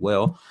really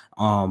well.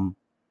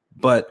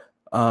 But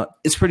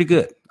it's pretty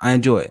good. I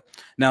enjoy it.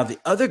 Now, the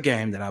other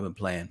game that I've been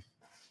playing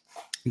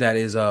that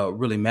is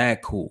really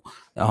mad cool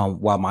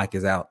while Mike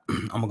is out.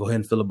 I'm gonna go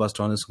ahead and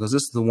filibuster on this because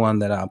this is the one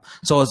that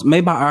so it's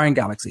made by Iron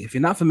Galaxy. If you're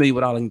not familiar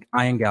with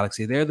Iron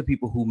Galaxy, they're the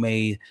people who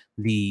made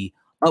the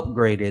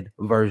upgraded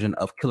version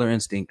of Killer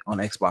Instinct on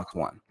Xbox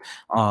One.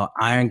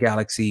 Iron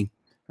Galaxy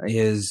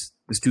is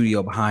the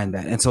studio behind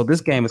that. And so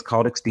this game is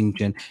called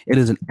Extinction. It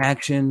is an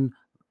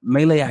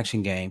melee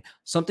action game,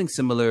 something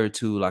similar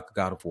to like a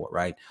God of War,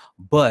 right?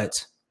 But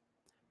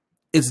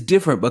it's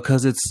different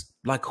because it's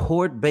like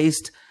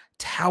horde-based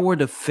tower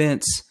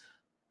defense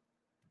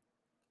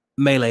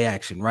melee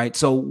action, right?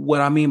 So what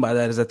I mean by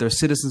that is that there's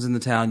citizens in the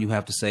town you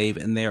have to save,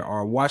 and there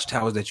are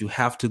watchtowers that you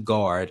have to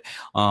guard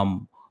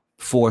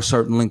for a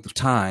certain length of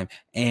time.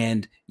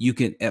 And you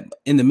can,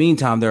 in the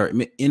meantime, there are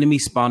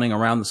enemies spawning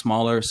around the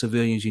smaller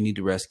civilians you need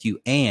to rescue.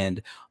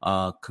 And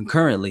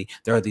concurrently,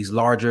 there are these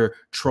larger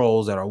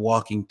trolls that are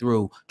walking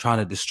through trying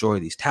to destroy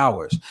these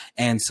towers.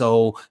 And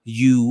so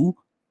you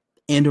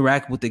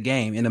interact with the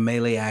game in a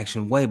melee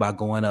action way by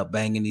going up,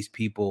 banging these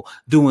people,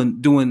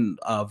 doing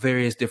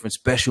various different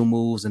special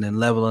moves, and then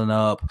leveling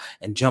up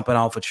and jumping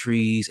off of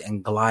trees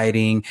and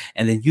gliding,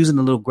 and then using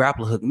a little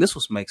grappling hook. And this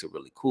what makes it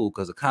really cool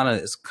because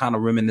it's kind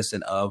of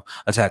reminiscent of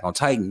Attack on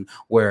Titan,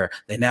 where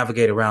they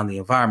navigate around the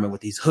environment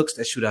with these hooks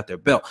that shoot out their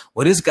belt.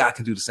 Well, this guy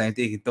can do the same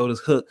thing. He can throw this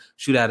hook,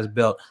 shoot out his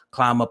belt,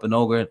 climb up an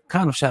ogre,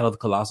 kind of Shadow of the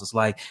Colossus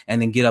like,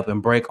 and then get up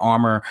and break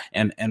armor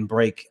and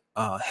break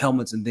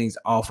helmets and things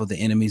off of the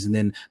enemies, and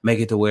then make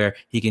it to where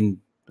he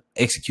can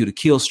execute a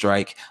kill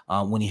strike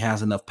when he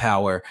has enough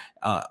power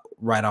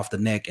right off the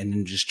neck, and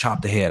then just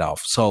chop the head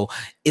off. So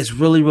it's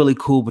really, really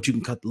cool. But you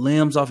can cut the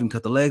limbs off, you can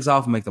cut the legs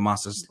off, and make the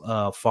monsters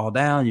fall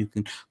down. You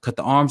can cut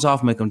the arms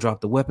off, make them drop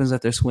the weapons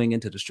that they're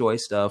swinging to destroy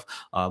stuff.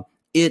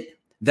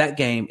 That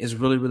game is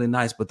really, really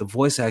nice, but the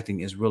voice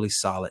acting is really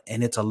solid,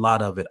 and it's a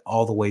lot of it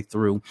all the way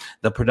through.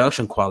 The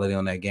production quality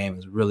on that game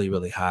is really,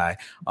 really high.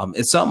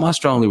 It's something I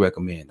strongly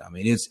recommend. I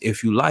mean,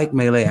 if you like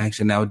melee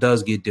action, now it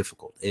does get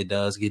difficult. It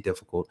does get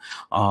difficult.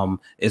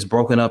 It's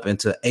broken up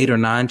into 8 or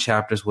 9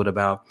 chapters with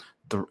about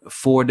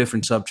 4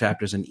 different sub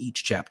chapters in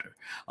each chapter.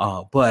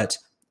 But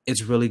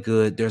it's really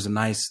good. There's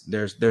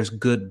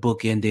good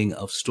bookending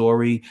of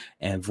story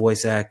and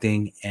voice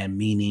acting and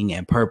meaning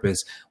and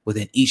purpose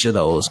within each of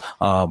those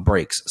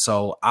breaks.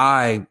 So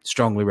I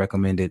strongly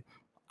recommend it.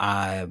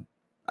 As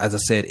I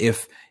said,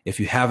 if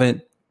you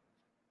haven't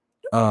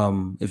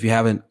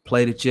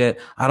played it yet,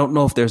 I don't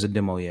know if there's a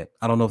demo yet.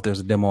 I don't know if there's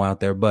a demo out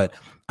there, but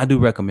I do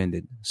recommend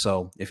it.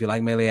 So if you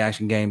like melee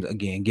action games,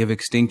 again, give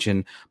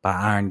Extinction by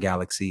Iron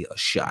Galaxy a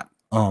shot.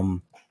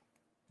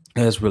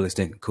 It's really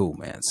stinking cool,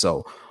 man.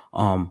 So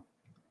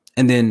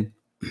and then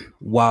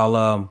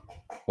while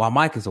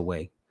Mike is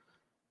away,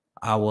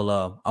 I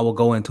will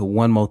go into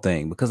one more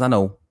thing because I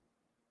know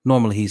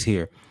normally he's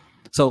here.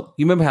 So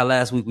you remember how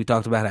last week we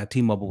talked about how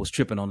T-Mobile was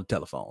tripping on the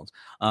telephones,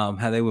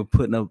 how they were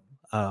putting up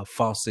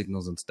false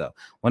signals and stuff.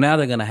 Well, now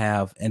they're going to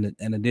have an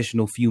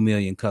additional few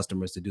million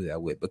customers to do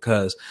that with,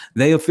 because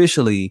they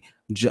officially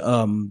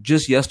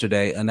just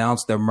yesterday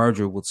announced their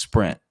merger with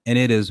Sprint, and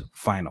it is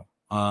final.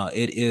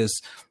 It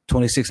is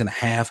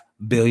 $26.5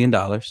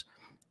 billion.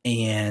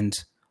 And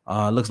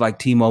looks like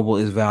T-Mobile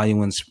is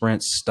valuing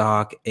Sprint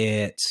stock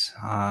at,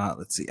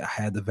 let's see, I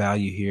had the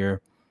value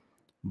here,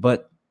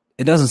 but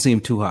it doesn't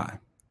seem too high.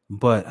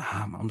 But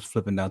I'm just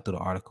flipping down through the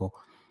article.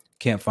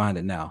 Can't find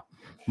it now.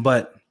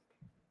 But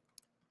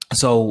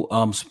so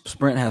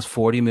Sprint has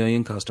 40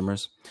 million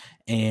customers,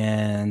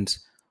 and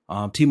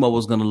T-Mobile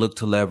is going to look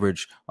to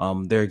leverage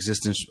their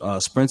existing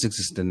Sprint's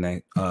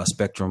existing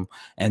spectrum,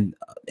 and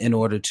in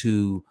order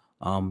to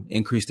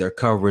increase their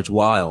coverage,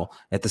 while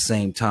at the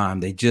same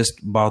time they just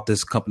bought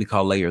this company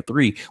called Layer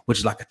 3, which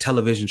is like a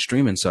television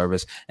streaming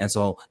service. And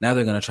so now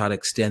they're going to try to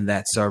extend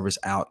that service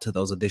out to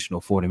those additional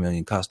 40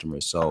 million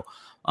customers. So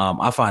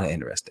I find it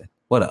interesting.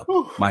 What up?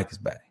 Ooh. Mike is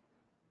back.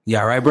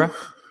 Yeah, all right, bro?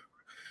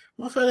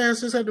 My fat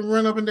ass just had to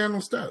run up and down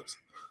those steps.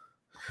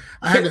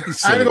 I had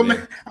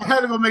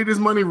to go make this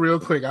money real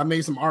quick. I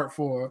made some art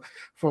for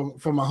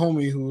my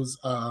homie who's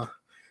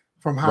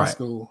from high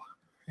school,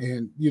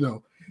 and you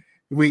know,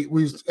 we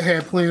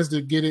had plans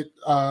to get it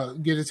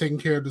taken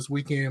care of this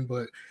weekend,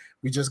 but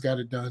we just got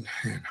it done.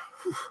 And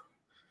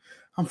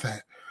I'm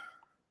fat.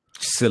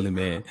 Silly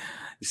man.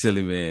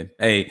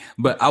 Hey,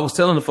 but I was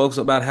telling the folks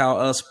about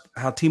how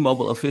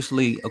T-Mobile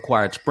officially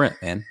acquired Sprint,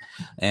 man,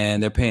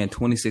 and they're paying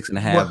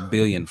 $26.5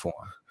 billion for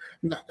them.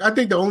 I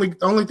think the only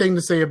thing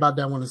to say about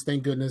that one is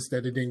thank goodness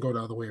that it didn't go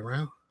the other way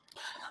around.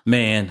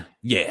 Man,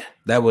 yeah,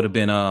 that would have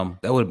been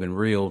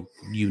real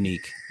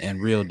unique and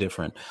real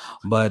different.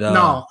 But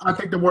no, I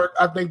think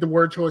the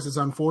word choice is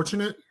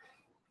unfortunate.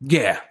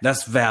 Yeah,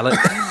 that's valid.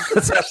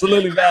 That's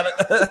absolutely valid.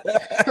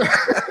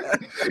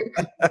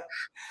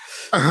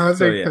 I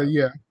think I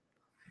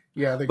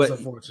think it's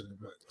unfortunate,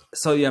 but.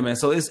 So yeah, man.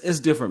 So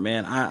it's different,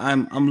 man.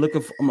 I'm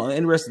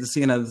interested to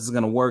see how this is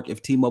going to work.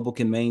 If T-Mobile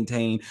can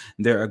maintain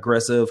their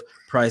aggressive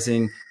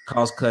pricing,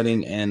 cost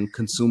cutting, and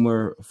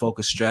consumer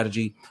focused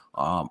strategy.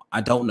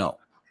 I don't know.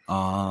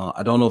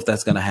 I don't know if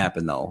that's going to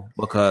happen though,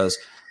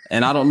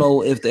 and I don't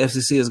know if the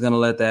FCC is going to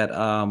let that.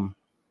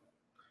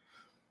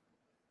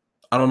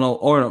 I don't know,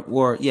 or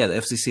the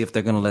FCC, if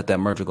they're going to let that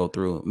merger go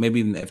through. Maybe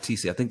even the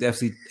FTC. I think the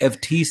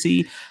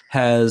FTC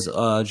has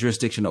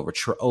jurisdiction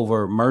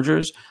over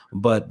mergers,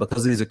 but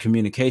because these are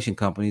communication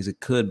companies, it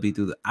could be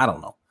through I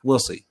don't know. We'll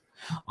see.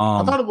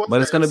 I thought it was,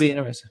 but it's going to be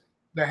interesting.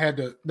 That had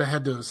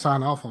to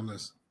sign off on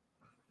this.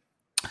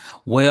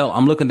 Well,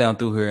 I'm looking down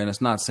through here, and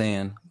it's not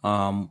saying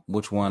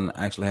which one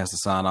actually has to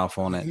sign off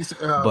on it.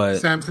 But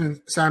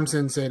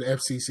Simpson said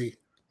FCC.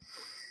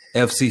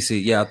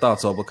 FCC, yeah, I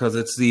thought so, because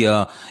it's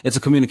a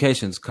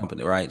communications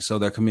company, right? So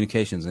they're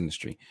communications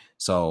industry,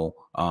 so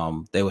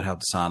they would have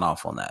to sign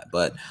off on that.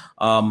 But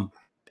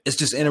it's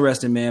just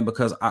interesting, man,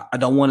 because I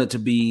don't want it to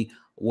be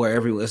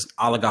where it's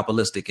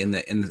oligopolistic in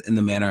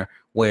the manner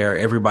where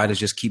everybody's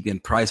just keeping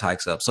price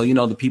hikes up. So you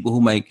know, the people who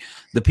make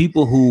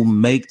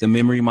the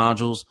memory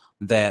modules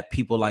that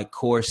people like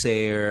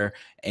Corsair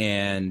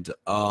and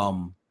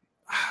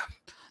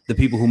the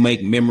people who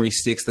make memory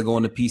sticks that go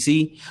on the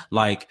PC,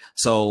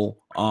 the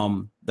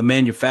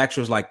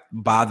manufacturers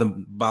buy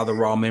the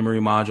raw memory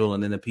module,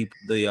 and then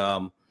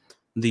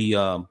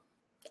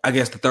I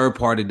guess the third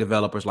party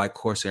developers like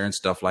Corsair and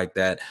stuff like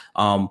that,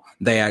 or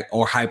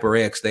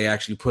HyperX, they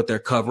actually put their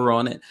cover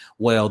on it.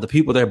 Well, the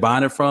people they're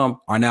buying it from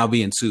are now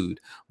being sued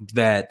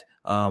that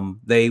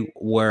they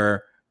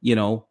were,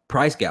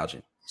 price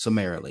gouging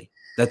summarily.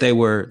 That they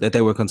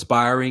were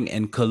conspiring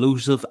and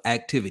collusive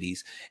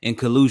activities in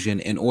collusion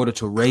in order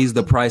to raise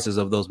the prices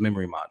of those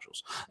memory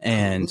modules.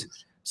 And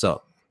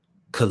so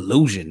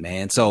collusion,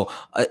 man. So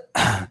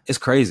it's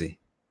crazy.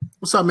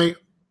 What's up, mate?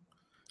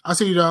 I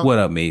see you, dog. What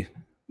up, Meef?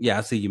 Yeah,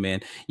 I see you,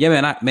 man.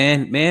 Yeah,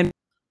 man.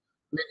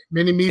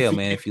 Mini Meef. Hell,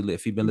 man, if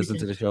you've been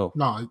listening to the show.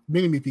 No,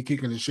 Mini Meef be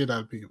kicking the shit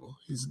out of people.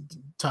 He's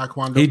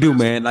taekwondo. He do,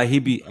 man. Like he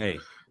be, hey,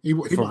 he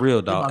for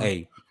real, dog.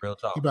 Hey, real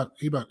talk.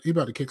 He about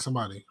to kick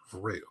somebody for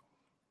real.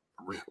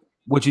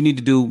 What you need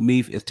to do,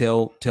 Meef, is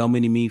tell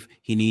Mini Meef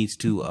he needs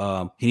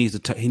to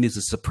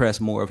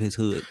suppress more of his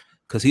hood,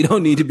 because he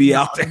don't need to be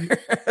out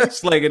there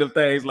slinging them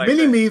things like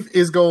Mini Meef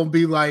is gonna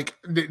be like,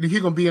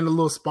 he's gonna be in a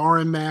little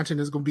sparring match, and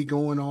it's gonna be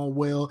going on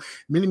well.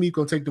 Mini Meef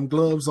gonna take them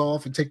gloves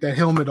off and take that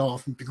helmet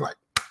off and be like,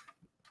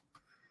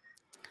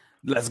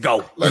 "Let's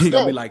go." He's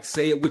gonna be like,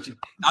 "Say it with you."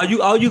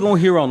 All you gonna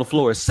hear on the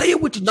floor is, "Say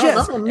it with your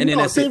chest," and then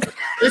that's it.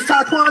 It's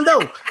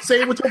taekwondo. Say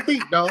it with your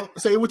feet, dog.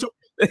 Say it with your.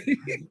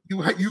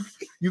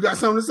 You got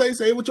something to say?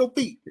 Say it with your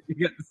feet.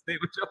 You got to say it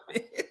with your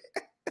feet.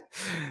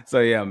 So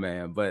yeah,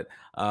 man. But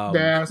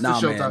that's the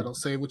show title.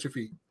 Say it with your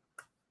feet.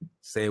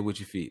 Say it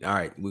with your feet. All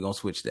right, we're gonna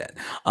switch that.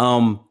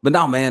 But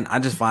no, man, I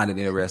just find it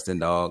interesting,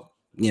 dog.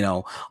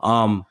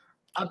 I'm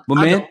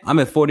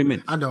at 40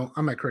 minutes.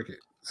 I'm at cricket,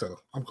 so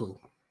I'm cool.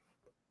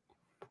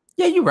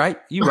 Yeah, you're right,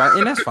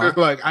 and that's fine.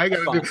 Like I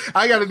gotta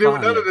deal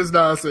with none of this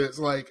nonsense.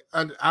 Like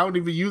I don't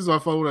even use my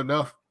phone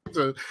enough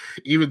to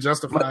even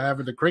justify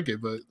having the cricket,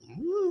 but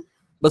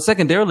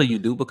secondarily you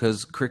do,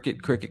 because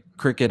cricket cribs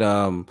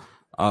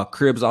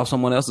off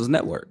someone else's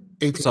network.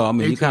 So I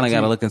mean, you kind of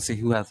got to look and see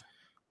who has.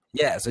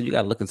 Yeah, so you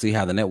got to look and see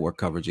how the network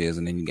coverage is,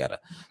 and then you got to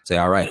say,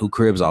 all right, who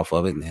cribs off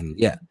of it, and then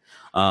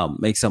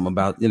make something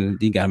about.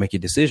 You got to make your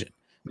decision.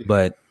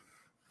 But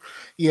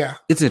yeah,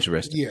 it's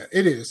interesting. Yeah,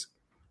 it is.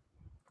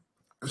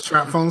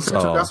 Strap phone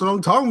central. That's what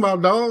I'm talking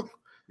about, dog.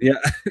 Yeah,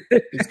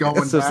 it's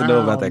going down.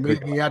 Know about that.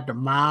 Meet me at the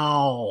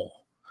mall.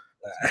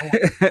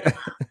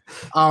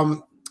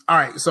 All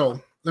right, so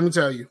let me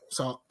tell you.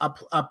 So I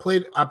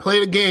played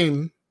a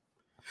game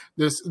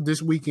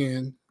this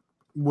weekend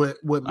with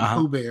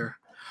Pooh Bear.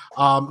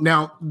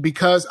 Now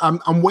because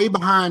I'm way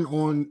behind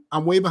on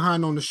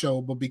the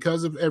show, but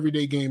because of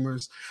Everyday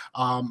Gamers,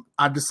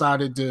 I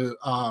decided to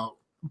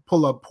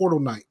pull up Portal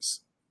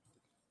Knights.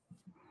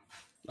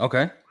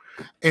 Okay.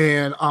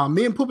 And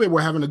me and Pooh Bear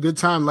were having a good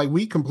time. Like,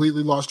 we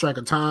completely lost track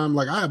of time.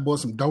 Like, I had bought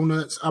some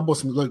donuts. I bought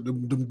some like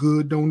them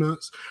good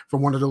donuts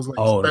from one of those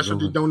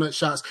specialty donut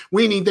shops.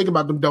 We didn't even think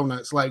about them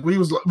donuts. Like, we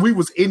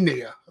was in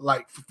there,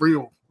 like, for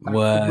real. Like,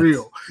 what? For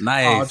real.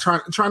 Nice.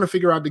 Trying to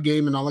figure out the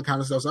game and all that kind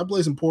of stuff. So I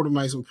played some Portal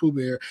Knights with Pooh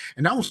Bear,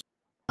 and that was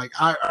like,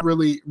 I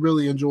really,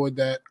 really enjoyed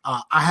that.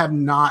 I have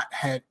not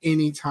had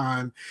any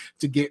time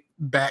to get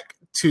back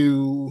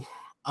to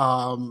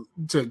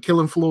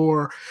Killing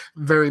Floor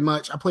very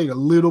much. I played a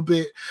little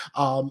bit.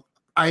 I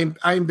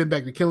ain't been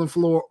back to Killing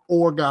Floor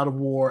or God of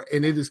War,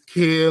 and it is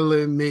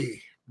killing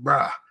me,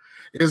 bruh.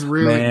 It's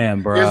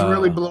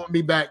really blowing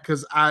me back,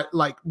 because I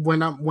like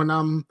when I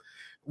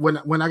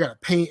got to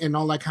paint and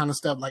all that kind of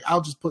stuff. Like, I'll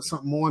just put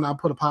something on. I'll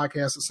put a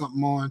podcast or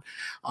something on,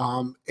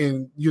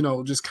 and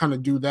just kind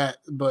of do that.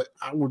 But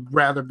I would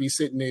rather be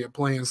sitting there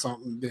playing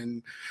something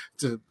than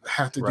to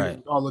have to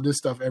do all of this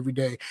stuff every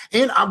day.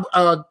 And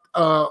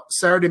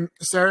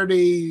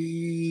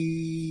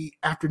Saturday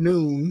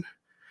afternoon,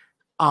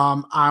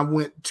 I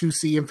went to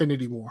see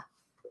Infinity War.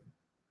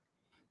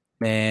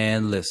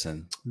 Man,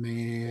 listen.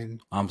 Man,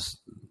 I'm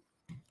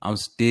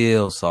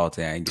still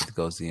salty I ain't get to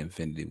go see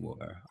Infinity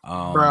War.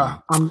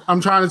 Bruh,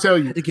 I'm trying to tell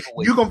you.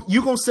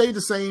 You gonna say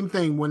the same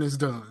thing when it's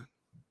done.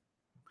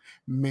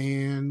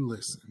 Man,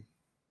 listen.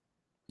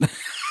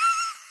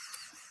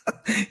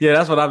 Yeah,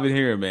 that's what I've been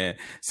hearing, man.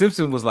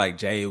 Simpson was like,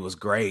 Jay, it was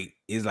great.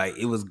 He's like,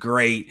 it was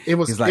great.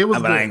 He's like,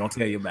 but I ain't gonna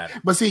tell you about it.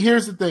 But see,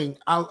 here's the thing.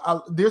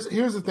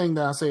 Here's the thing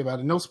that I say about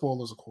it. No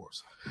spoilers, of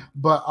course.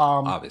 But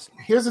obviously,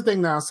 here's the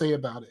thing that I say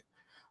about it.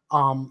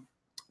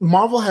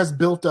 Marvel has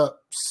built up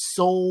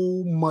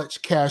so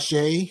much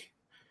cachet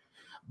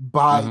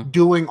by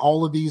doing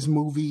all of these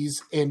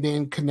movies and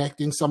then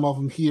connecting some of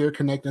them here,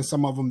 connecting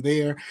some of them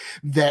there,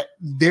 that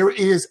there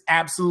is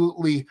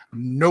absolutely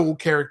no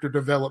character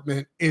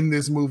development in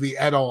this movie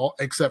at all,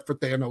 except for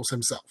Thanos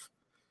himself.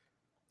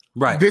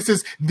 Right. This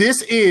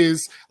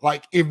is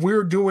like, if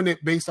we're doing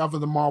it based off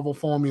of the Marvel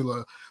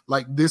formula,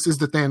 like, this is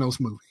the Thanos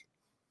movie.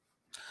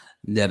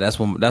 Yeah, that's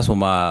what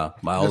my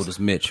oldest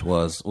Mitch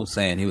was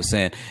saying. He was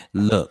saying,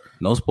 look,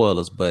 no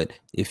spoilers, but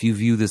if you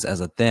view this as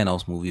a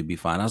Thanos movie, it'd be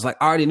fine. I was like,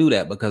 I already knew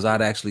that, because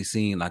I'd actually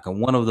seen like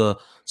one of the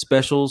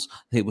specials.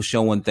 It was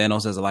showing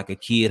Thanos as like a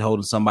kid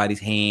holding somebody's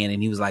hand,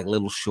 and he was like a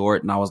little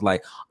short. And I was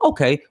like,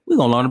 okay, we're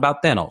gonna learn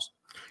about Thanos.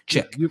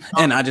 Check.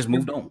 And I just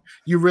moved on.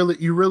 You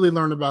really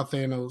learn about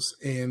Thanos,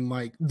 and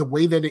like the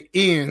way that it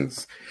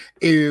ends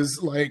is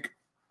like,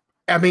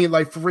 I mean,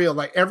 like, for real,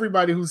 like,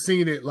 everybody who's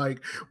seen it, like,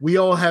 we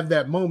all have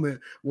that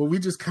moment where we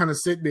just kind of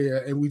sit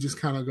there and we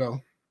just kind of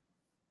go.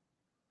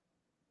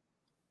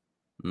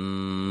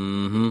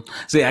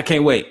 See, I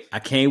can't wait.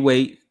 Because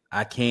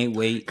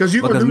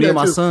me and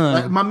my too. son,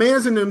 like, my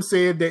mans and them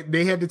said that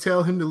they had to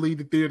tell him to leave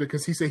the theater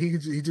because he said he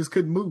just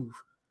couldn't move.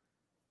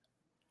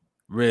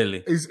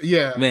 Really?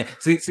 Yeah, man.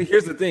 See,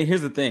 here's the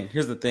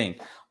thing.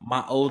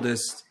 My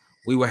oldest,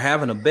 we were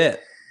having a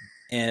bet.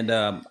 And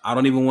I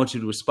don't even want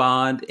you to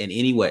respond in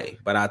any way.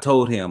 But I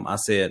told him, I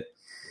said,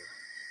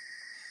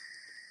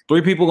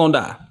 3 people gonna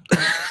die.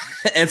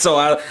 And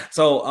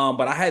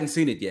but I hadn't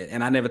seen it yet,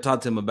 and I never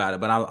talked to him about it.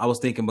 But I was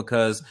thinking,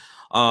 because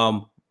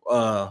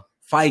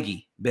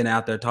Feige been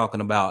out there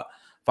talking about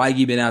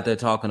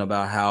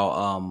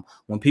how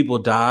when people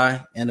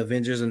die in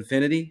Avengers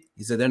Infinity,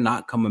 he said they're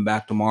not coming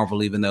back to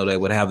Marvel, even though they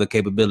would have the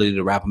capability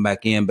to wrap them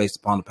back in based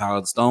upon the power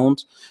of the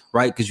stones,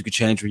 right? Because you could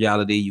change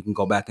reality, you can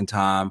go back in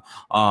time,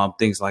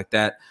 things like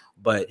that.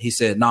 But he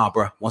said, nah,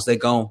 bro, once they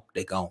gone,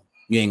 they gone.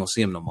 You ain't gonna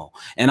see them no more.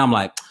 And I'm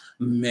like,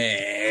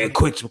 man,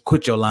 quit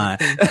your line.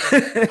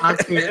 I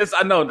can't.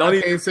 I know.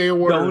 I can't say a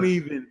word. Don't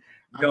even.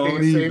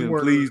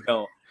 Please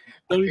don't.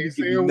 Don't even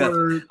say a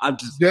word. I'm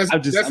just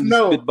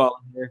spitballing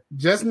here.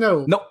 Just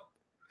know. Nope.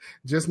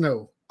 Just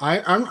know. I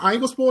ain't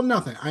gonna spoil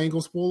nothing. I ain't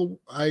gonna spoil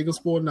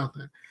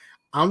nothing.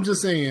 I'm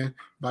just saying,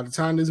 by the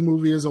time this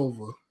movie is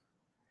over,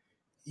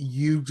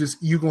 you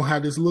gonna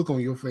have this look on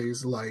your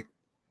face like,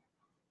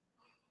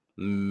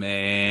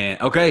 man.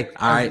 Okay.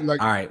 All right. All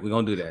right. We're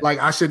gonna do that. Like,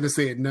 I shouldn't have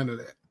said none of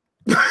that.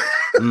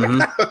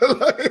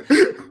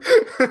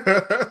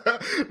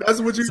 That's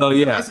what you. So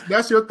yeah,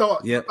 that's your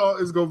thought. Yep. Your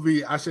thought is gonna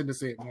be, I shouldn't have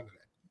said none of that.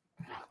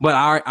 But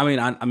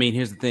I mean,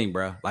 here's the thing,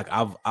 bro. Like,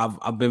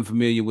 I've been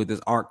familiar with this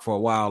arc for a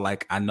while.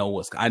 Like, I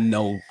know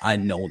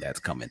that's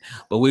coming.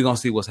 But we're gonna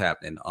see what's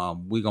happening.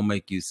 We're gonna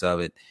make use of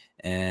it,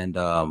 and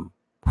I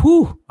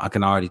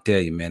can already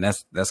tell you, man,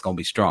 that's gonna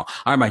be strong.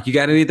 All right, Mike, you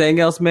got anything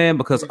else, man?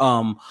 Because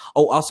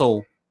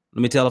also,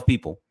 let me tell the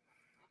people.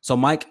 So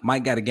Mike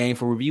got a game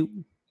for review.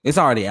 It's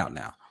already out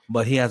now,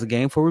 but he has a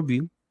game for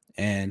review,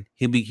 and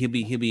he'll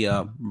be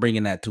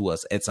bringing that to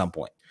us at some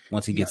point.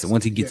 once he gets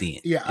in.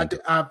 Yeah,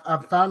 I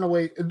found a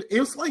way. It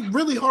was like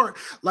really hard,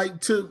 like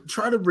to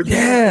try to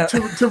redeem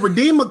to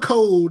redeem a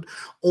code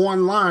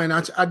online.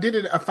 I did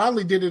it. I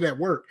finally did it at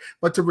work,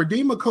 but to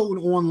redeem a code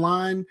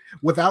online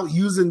without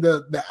using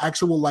the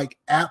actual like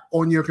app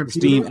on your computer,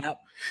 Steam app.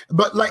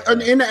 But like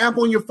in the app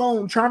on your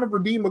phone, trying to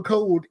redeem a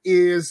code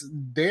is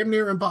damn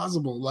near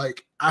impossible.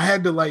 Like I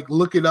had to like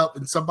look it up,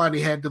 and somebody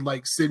had to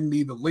like send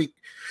me the link.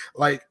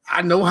 Like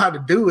I know how to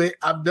do it.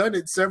 I've done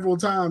it several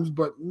times,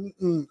 but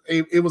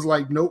it was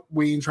like, nope,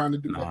 we ain't trying to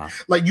do that.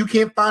 Like you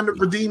can't find a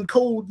redeem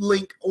code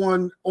link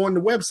on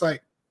the website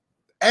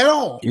at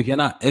all. You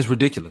cannot. It's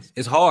ridiculous.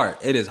 It's hard.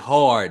 It is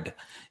hard.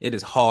 It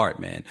is hard,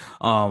 man.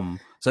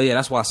 So yeah,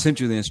 that's why I sent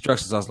you the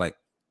instructions. I was like,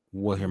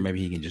 well, here, maybe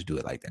he can just do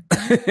it like that.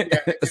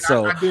 Yeah,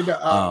 so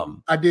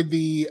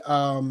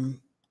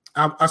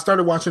I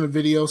started watching a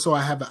video, so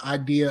I have an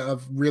idea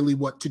of really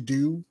what to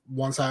do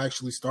once I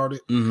actually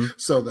started.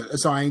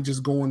 So I ain't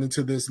just going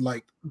into this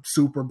like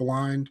super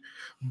blind,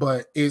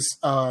 but it's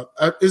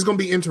gonna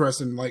be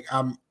interesting. Like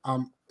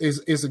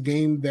it's a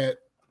game that,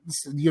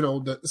 you know,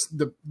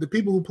 the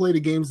people who play the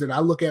games that I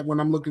look at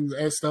when I'm looking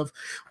at stuff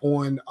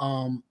on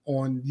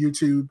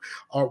YouTube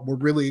were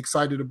really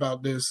excited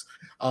about this.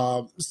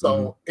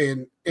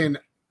 And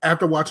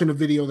after watching the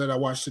video that I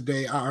watched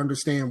today, I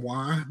understand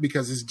why,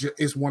 because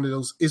it's one of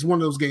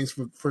those games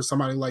for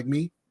somebody like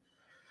me.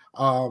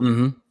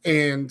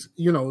 And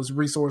you know, it's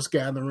resource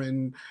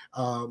gathering,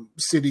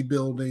 city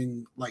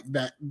building, like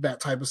that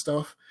type of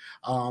stuff.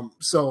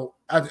 So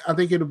I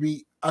think it'll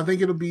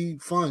be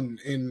fun,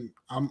 and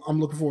I'm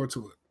looking forward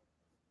to it.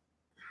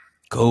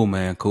 Cool,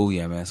 man. Cool,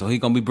 yeah, man. So he's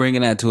gonna be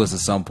bringing that to us at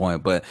some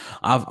point. But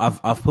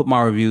I've put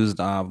my reviews.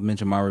 I've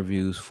mentioned my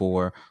reviews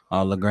for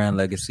Legrand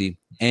Legacy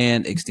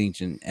and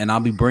Extinction, and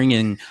I'll be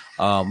bringing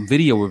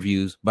video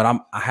reviews. But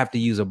I have to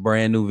use a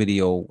brand new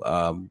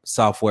video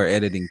software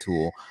editing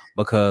tool,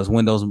 because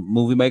Windows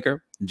Movie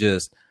Maker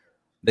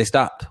they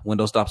stopped.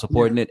 Windows stopped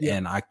supporting it,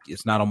 and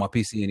it's not on my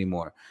PC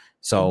anymore.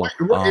 So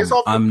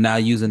I'm now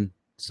using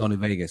Sony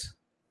Vegas.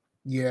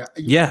 Yeah.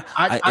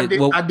 I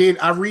did.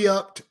 I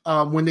re-upped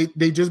when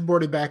they just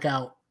brought it back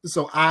out.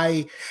 So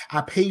I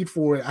paid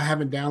for it. I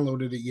haven't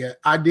downloaded it yet.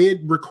 I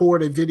did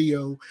record a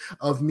video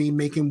of me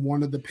making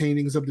one of the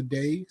paintings of the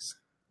Bdays.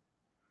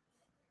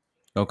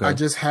 Okay. I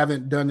just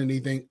haven't done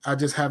anything. I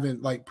just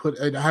haven't I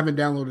haven't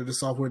downloaded the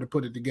software to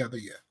put it together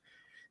yet,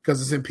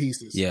 because it's in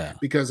pieces. Yeah.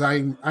 Because I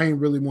ain't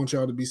really want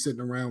y'all to be sitting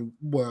around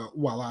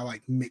while I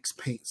like mix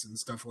paints and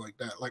stuff like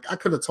that. Like I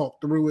could have talked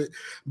through it,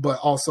 but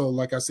also,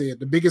 like I said,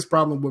 the biggest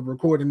problem with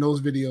recording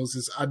those videos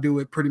is I do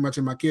it pretty much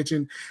in my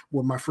kitchen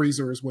where my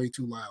freezer is way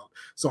too loud.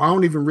 So I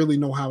don't even really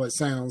know how it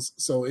sounds.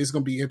 So it's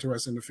going to be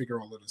interesting to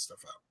figure all of this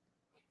stuff out.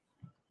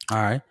 All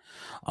right.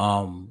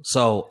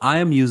 So I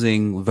am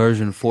using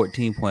version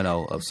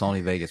 14.0 of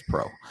Sony Vegas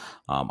Pro.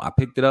 I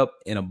picked it up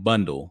in a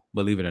bundle,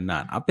 believe it or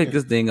not. I picked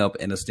this thing up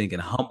in a stinking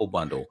humble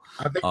bundle.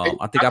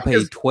 I think I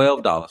paid $12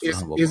 for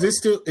humble bundle. Is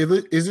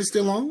it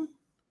still on?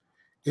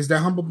 Is that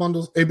humble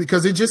bundles?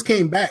 Because it just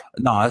came back.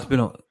 No, it's been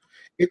on.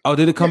 Oh,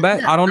 did it come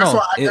back? I don't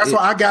know. That's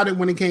why I got it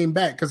when it came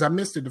back, because I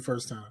missed it the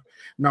first time.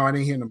 No, I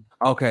didn't hear them.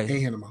 Okay. I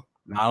didn't hear them.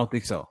 No, I don't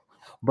think so.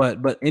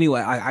 But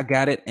anyway, I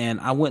got it, and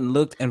I went and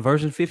looked, and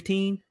version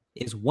 15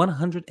 is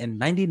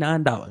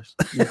 $199.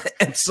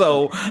 And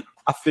so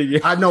I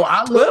figured, I know.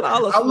 I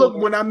looked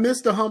when I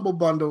missed the humble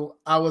bundle.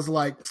 I was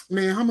like,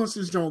 man, how much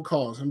this joint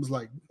cost? I was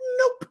like,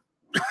 nope.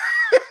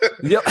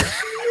 Yep.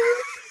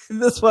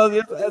 That's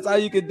how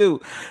you could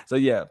do. So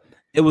yeah,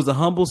 it was a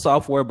humble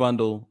software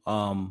bundle.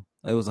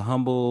 It was a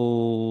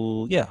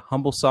humble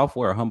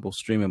software, humble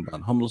streaming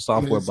bundle, humble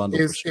software bundle.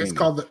 It's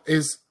called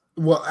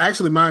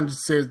actually mine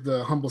just says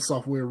the humble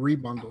software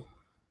rebundle.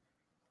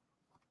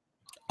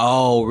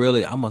 Oh,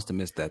 really? I must have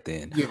missed that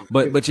then. Yeah,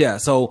 but yeah,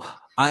 so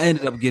I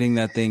ended up getting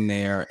that thing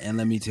there, and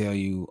let me tell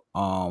you,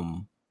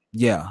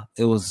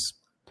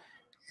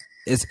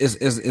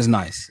 it's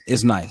nice.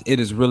 It's nice. It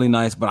is really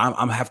nice, but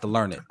I have to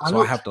learn it. I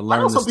have to learn.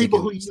 I know some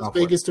people who use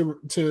Vegas to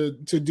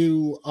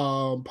do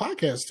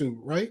podcasts too,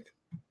 right?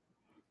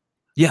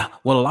 Yeah,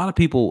 well, a lot of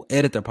people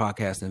edit their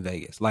podcasts in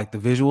Vegas, like the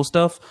visual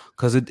stuff,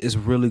 because it is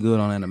really good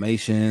on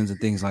animations and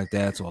things like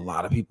that. So a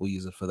lot of people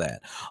use it for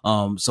that.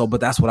 But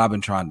that's what I've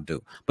been trying to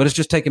do. But it's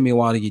just taking me a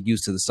while to get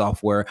used to the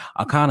software.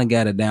 I kind of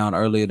got it down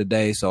earlier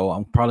today, so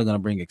I'm probably going to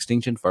bring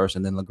Extinction first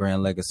and then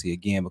Legrand Legacy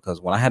again, because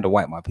when I had to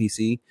wipe my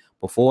PC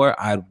before,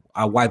 I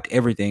wiped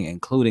everything,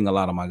 including a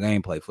lot of my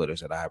gameplay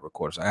footage that I had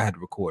recorded. So I had to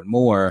record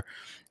more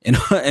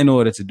in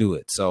order to do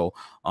it. So,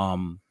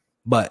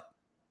 but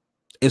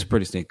it's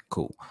pretty stinking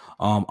cool.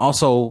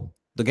 Also,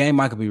 the game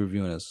I could be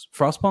reviewing is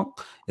Frostpunk.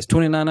 It's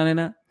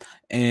 $29.99,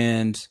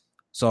 and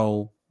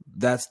so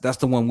that's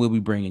the one we'll be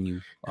bringing you.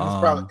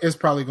 It's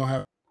probably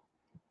gonna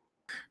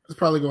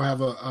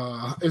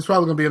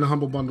be in a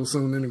humble bundle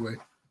soon anyway.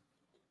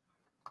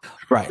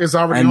 Right. It's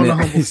already on the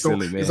humble store.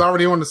 It's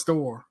already on the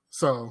store.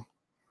 So.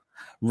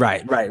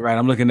 Right.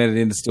 I'm looking at it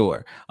in the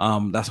store.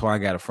 That's where I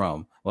got it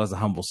from. Was the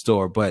humble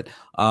store, but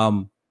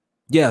Sony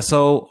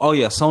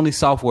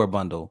software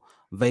bundle.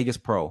 Vegas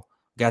Pro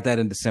Got that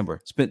in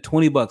December. Spent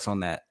 $20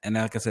 on that, and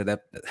like I said,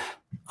 that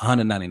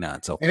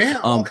 $199. So, and they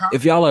have all kinds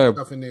if y'all are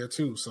stuff in there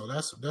too, so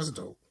that's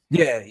dope.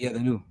 Yeah, they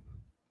do.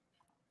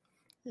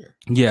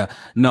 Yeah,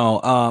 no,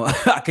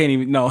 I can't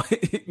even. No,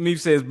 Meef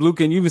says, "Blue,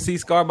 can you even see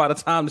Scar by the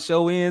time the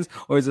show ends,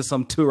 or is it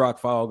some Turok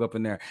fog up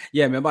in there?"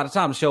 Yeah, man. By the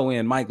time the show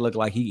ends, Mike looked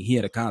like he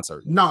had a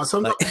concert. No,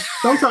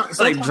 sometimes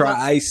like dry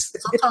ice.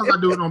 Sometimes I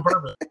do it on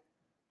purpose.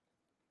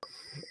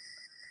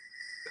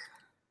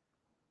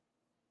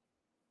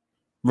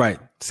 Right.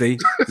 See?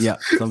 Yeah.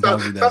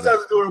 Sometimes he does.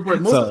 Sometimes I do it on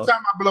purpose. Most of the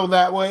time I blow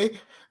that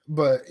way,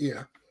 but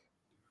yeah.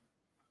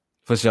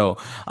 For sure.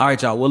 All right,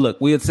 y'all. Well,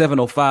 look, we at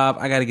 7:05.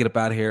 I got to get up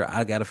out of here.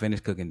 I got to finish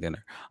cooking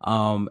dinner.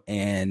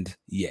 And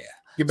yeah.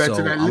 Get back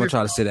to that I'm going to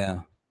try to sit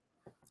down.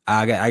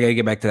 I got to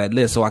get back to that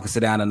list so I can sit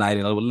down tonight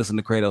and listen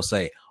to Kratos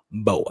say,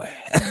 boy.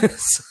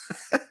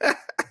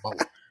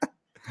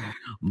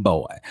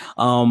 Boy.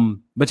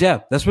 But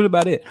yeah, that's really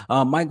about it.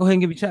 Mike, go ahead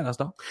and give you shout outs,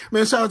 dog.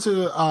 Man, shout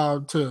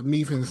out to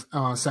Meef and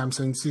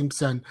Simpson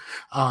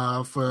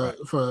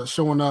for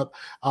showing up.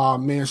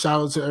 Man,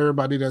 shout out to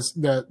everybody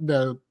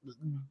that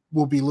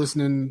will be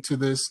listening to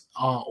this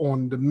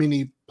on the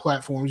many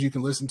platforms you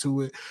can listen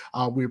to it.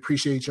 We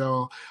appreciate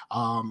y'all.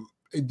 Go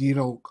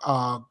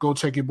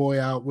check your boy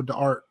out with the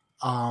art.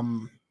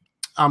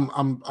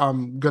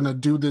 I'm gonna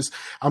do this.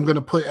 I'm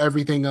gonna put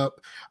everything up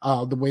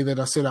the way that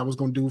I said I was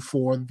gonna do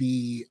for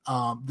the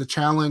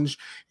challenge,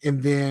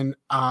 and then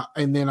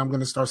I'm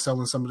gonna start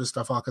selling some of this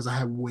stuff out because I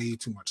have way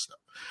too much stuff.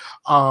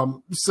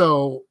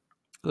 So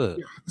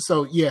good.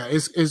 So yeah,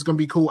 it's gonna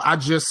be cool. I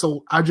just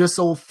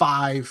sold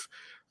 5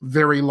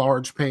 very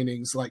large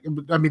paintings. Like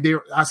I mean,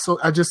 I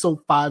just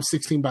sold 5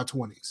 16 by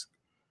 20s.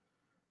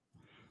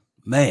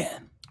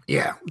 Man.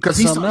 Yeah, because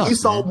he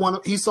saw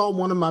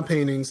one of my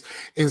paintings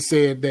and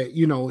said that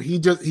he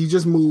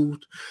just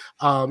moved,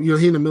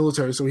 he in the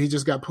military, so he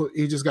just got put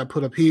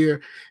up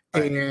here,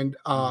 right. And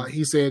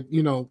he said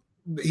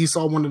he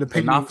saw one of the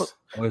paintings.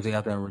 Or is he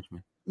out there in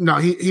Richmond? No,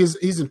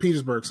 he's in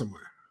Petersburg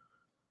somewhere.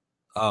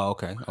 Oh,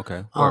 okay.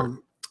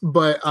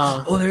 But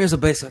there is a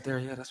base out there.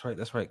 Yeah, that's right.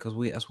 Because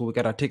that's where we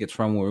got our tickets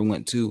from. Where we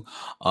went to,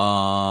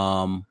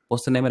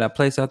 what's the name of that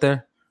place out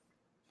there?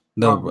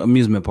 The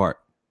amusement park.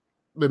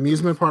 The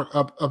amusement park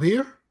up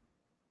here?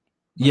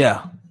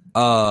 Yeah.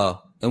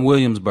 In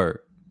Williamsburg.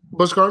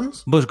 Busch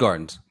Gardens? Busch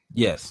Gardens.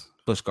 Yes.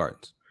 Busch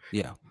Gardens.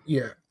 Yeah.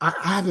 Yeah. I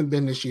haven't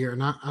been this year,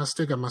 and I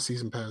still got my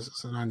season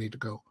passes, and I need to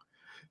go.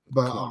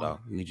 But cool,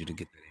 dog. I need you to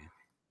get that in.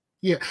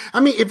 Yeah.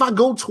 I mean, if I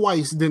go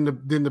twice, then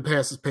the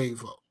pass is paid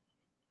for.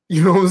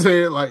 You know what I'm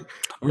saying? Like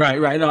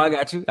Right. No, I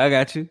got you.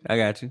 Like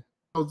 2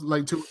 or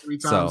 3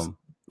 times. So,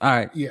 all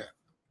right. Yeah.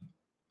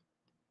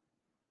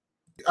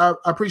 I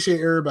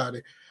appreciate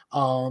everybody.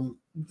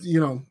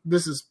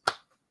 This is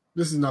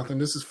nothing.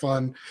 This is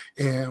fun,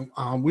 and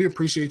we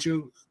appreciate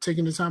you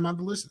taking the time out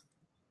to listen.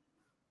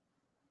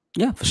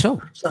 Yeah, for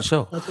sure.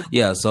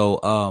 Yeah.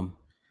 So,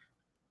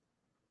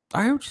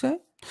 I heard what you say.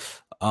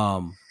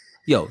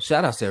 Yo,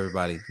 shout outs to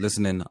everybody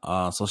listening. Shout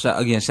outs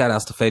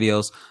to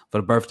Faitios for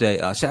the birthday.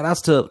 Shout outs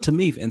to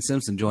Meef and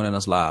Simpson joining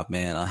us live,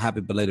 man.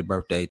 Happy belated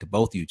birthday to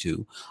both you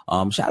two.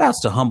 Shout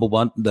outs to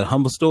the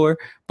Humble Store,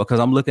 because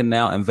I'm looking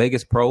now, and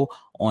Vegas Pro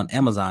on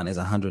Amazon is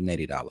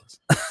 $180.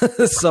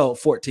 So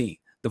 14,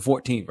 the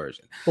 14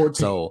 version. 14.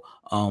 So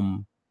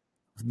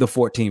the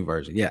 14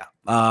 version, yeah.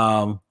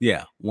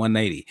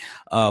 180.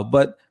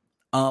 But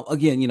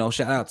again,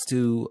 shout outs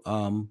to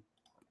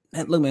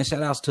look, man,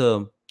 shout outs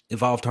to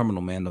Evolve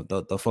Terminal, man,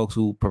 the folks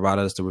who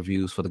provided us the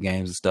reviews for the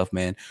games and stuff,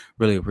 man.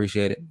 Really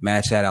appreciate it.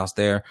 Mad shout outs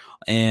there.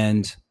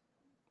 And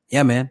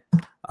yeah, man,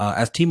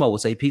 as Timo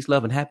would say, peace,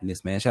 love, and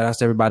happiness, man. Shout outs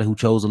to everybody who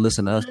chose to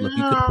listen to us. Look,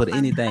 you could put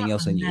anything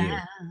else in your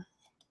ear.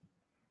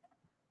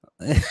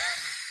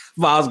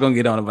 Well, I was gonna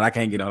get on it, but I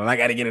can't get on it. I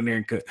gotta get in there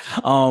and cook.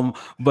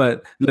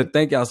 But look,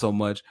 thank y'all so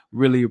much.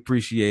 Really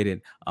appreciate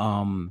it.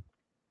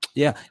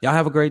 Yeah, y'all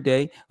have a great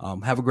day.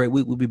 Have a great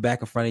week. We'll be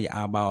back in front of your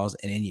eyeballs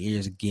and in your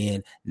ears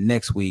again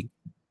next week.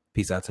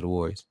 Peace out to the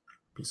Warriors.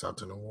 Peace out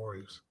to the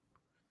Warriors.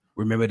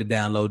 Remember to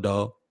download,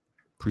 dog.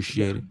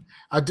 Appreciate it.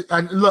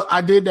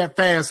 I did that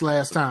fast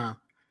last time.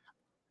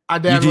 I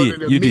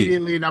downloaded it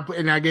immediately, and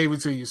I gave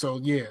it to you. So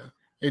yeah,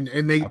 and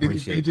they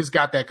just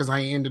got that because I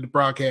ain't ended the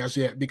broadcast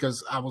yet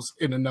because I was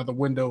in another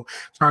window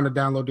trying to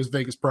download this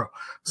Vegas Pro.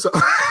 So.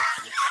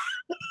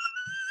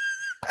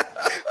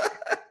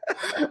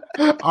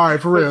 All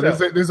right, for real. This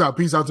is out.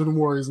 Peace out to the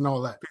Warriors and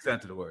all that. Peace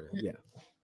out to the Warriors. Yeah.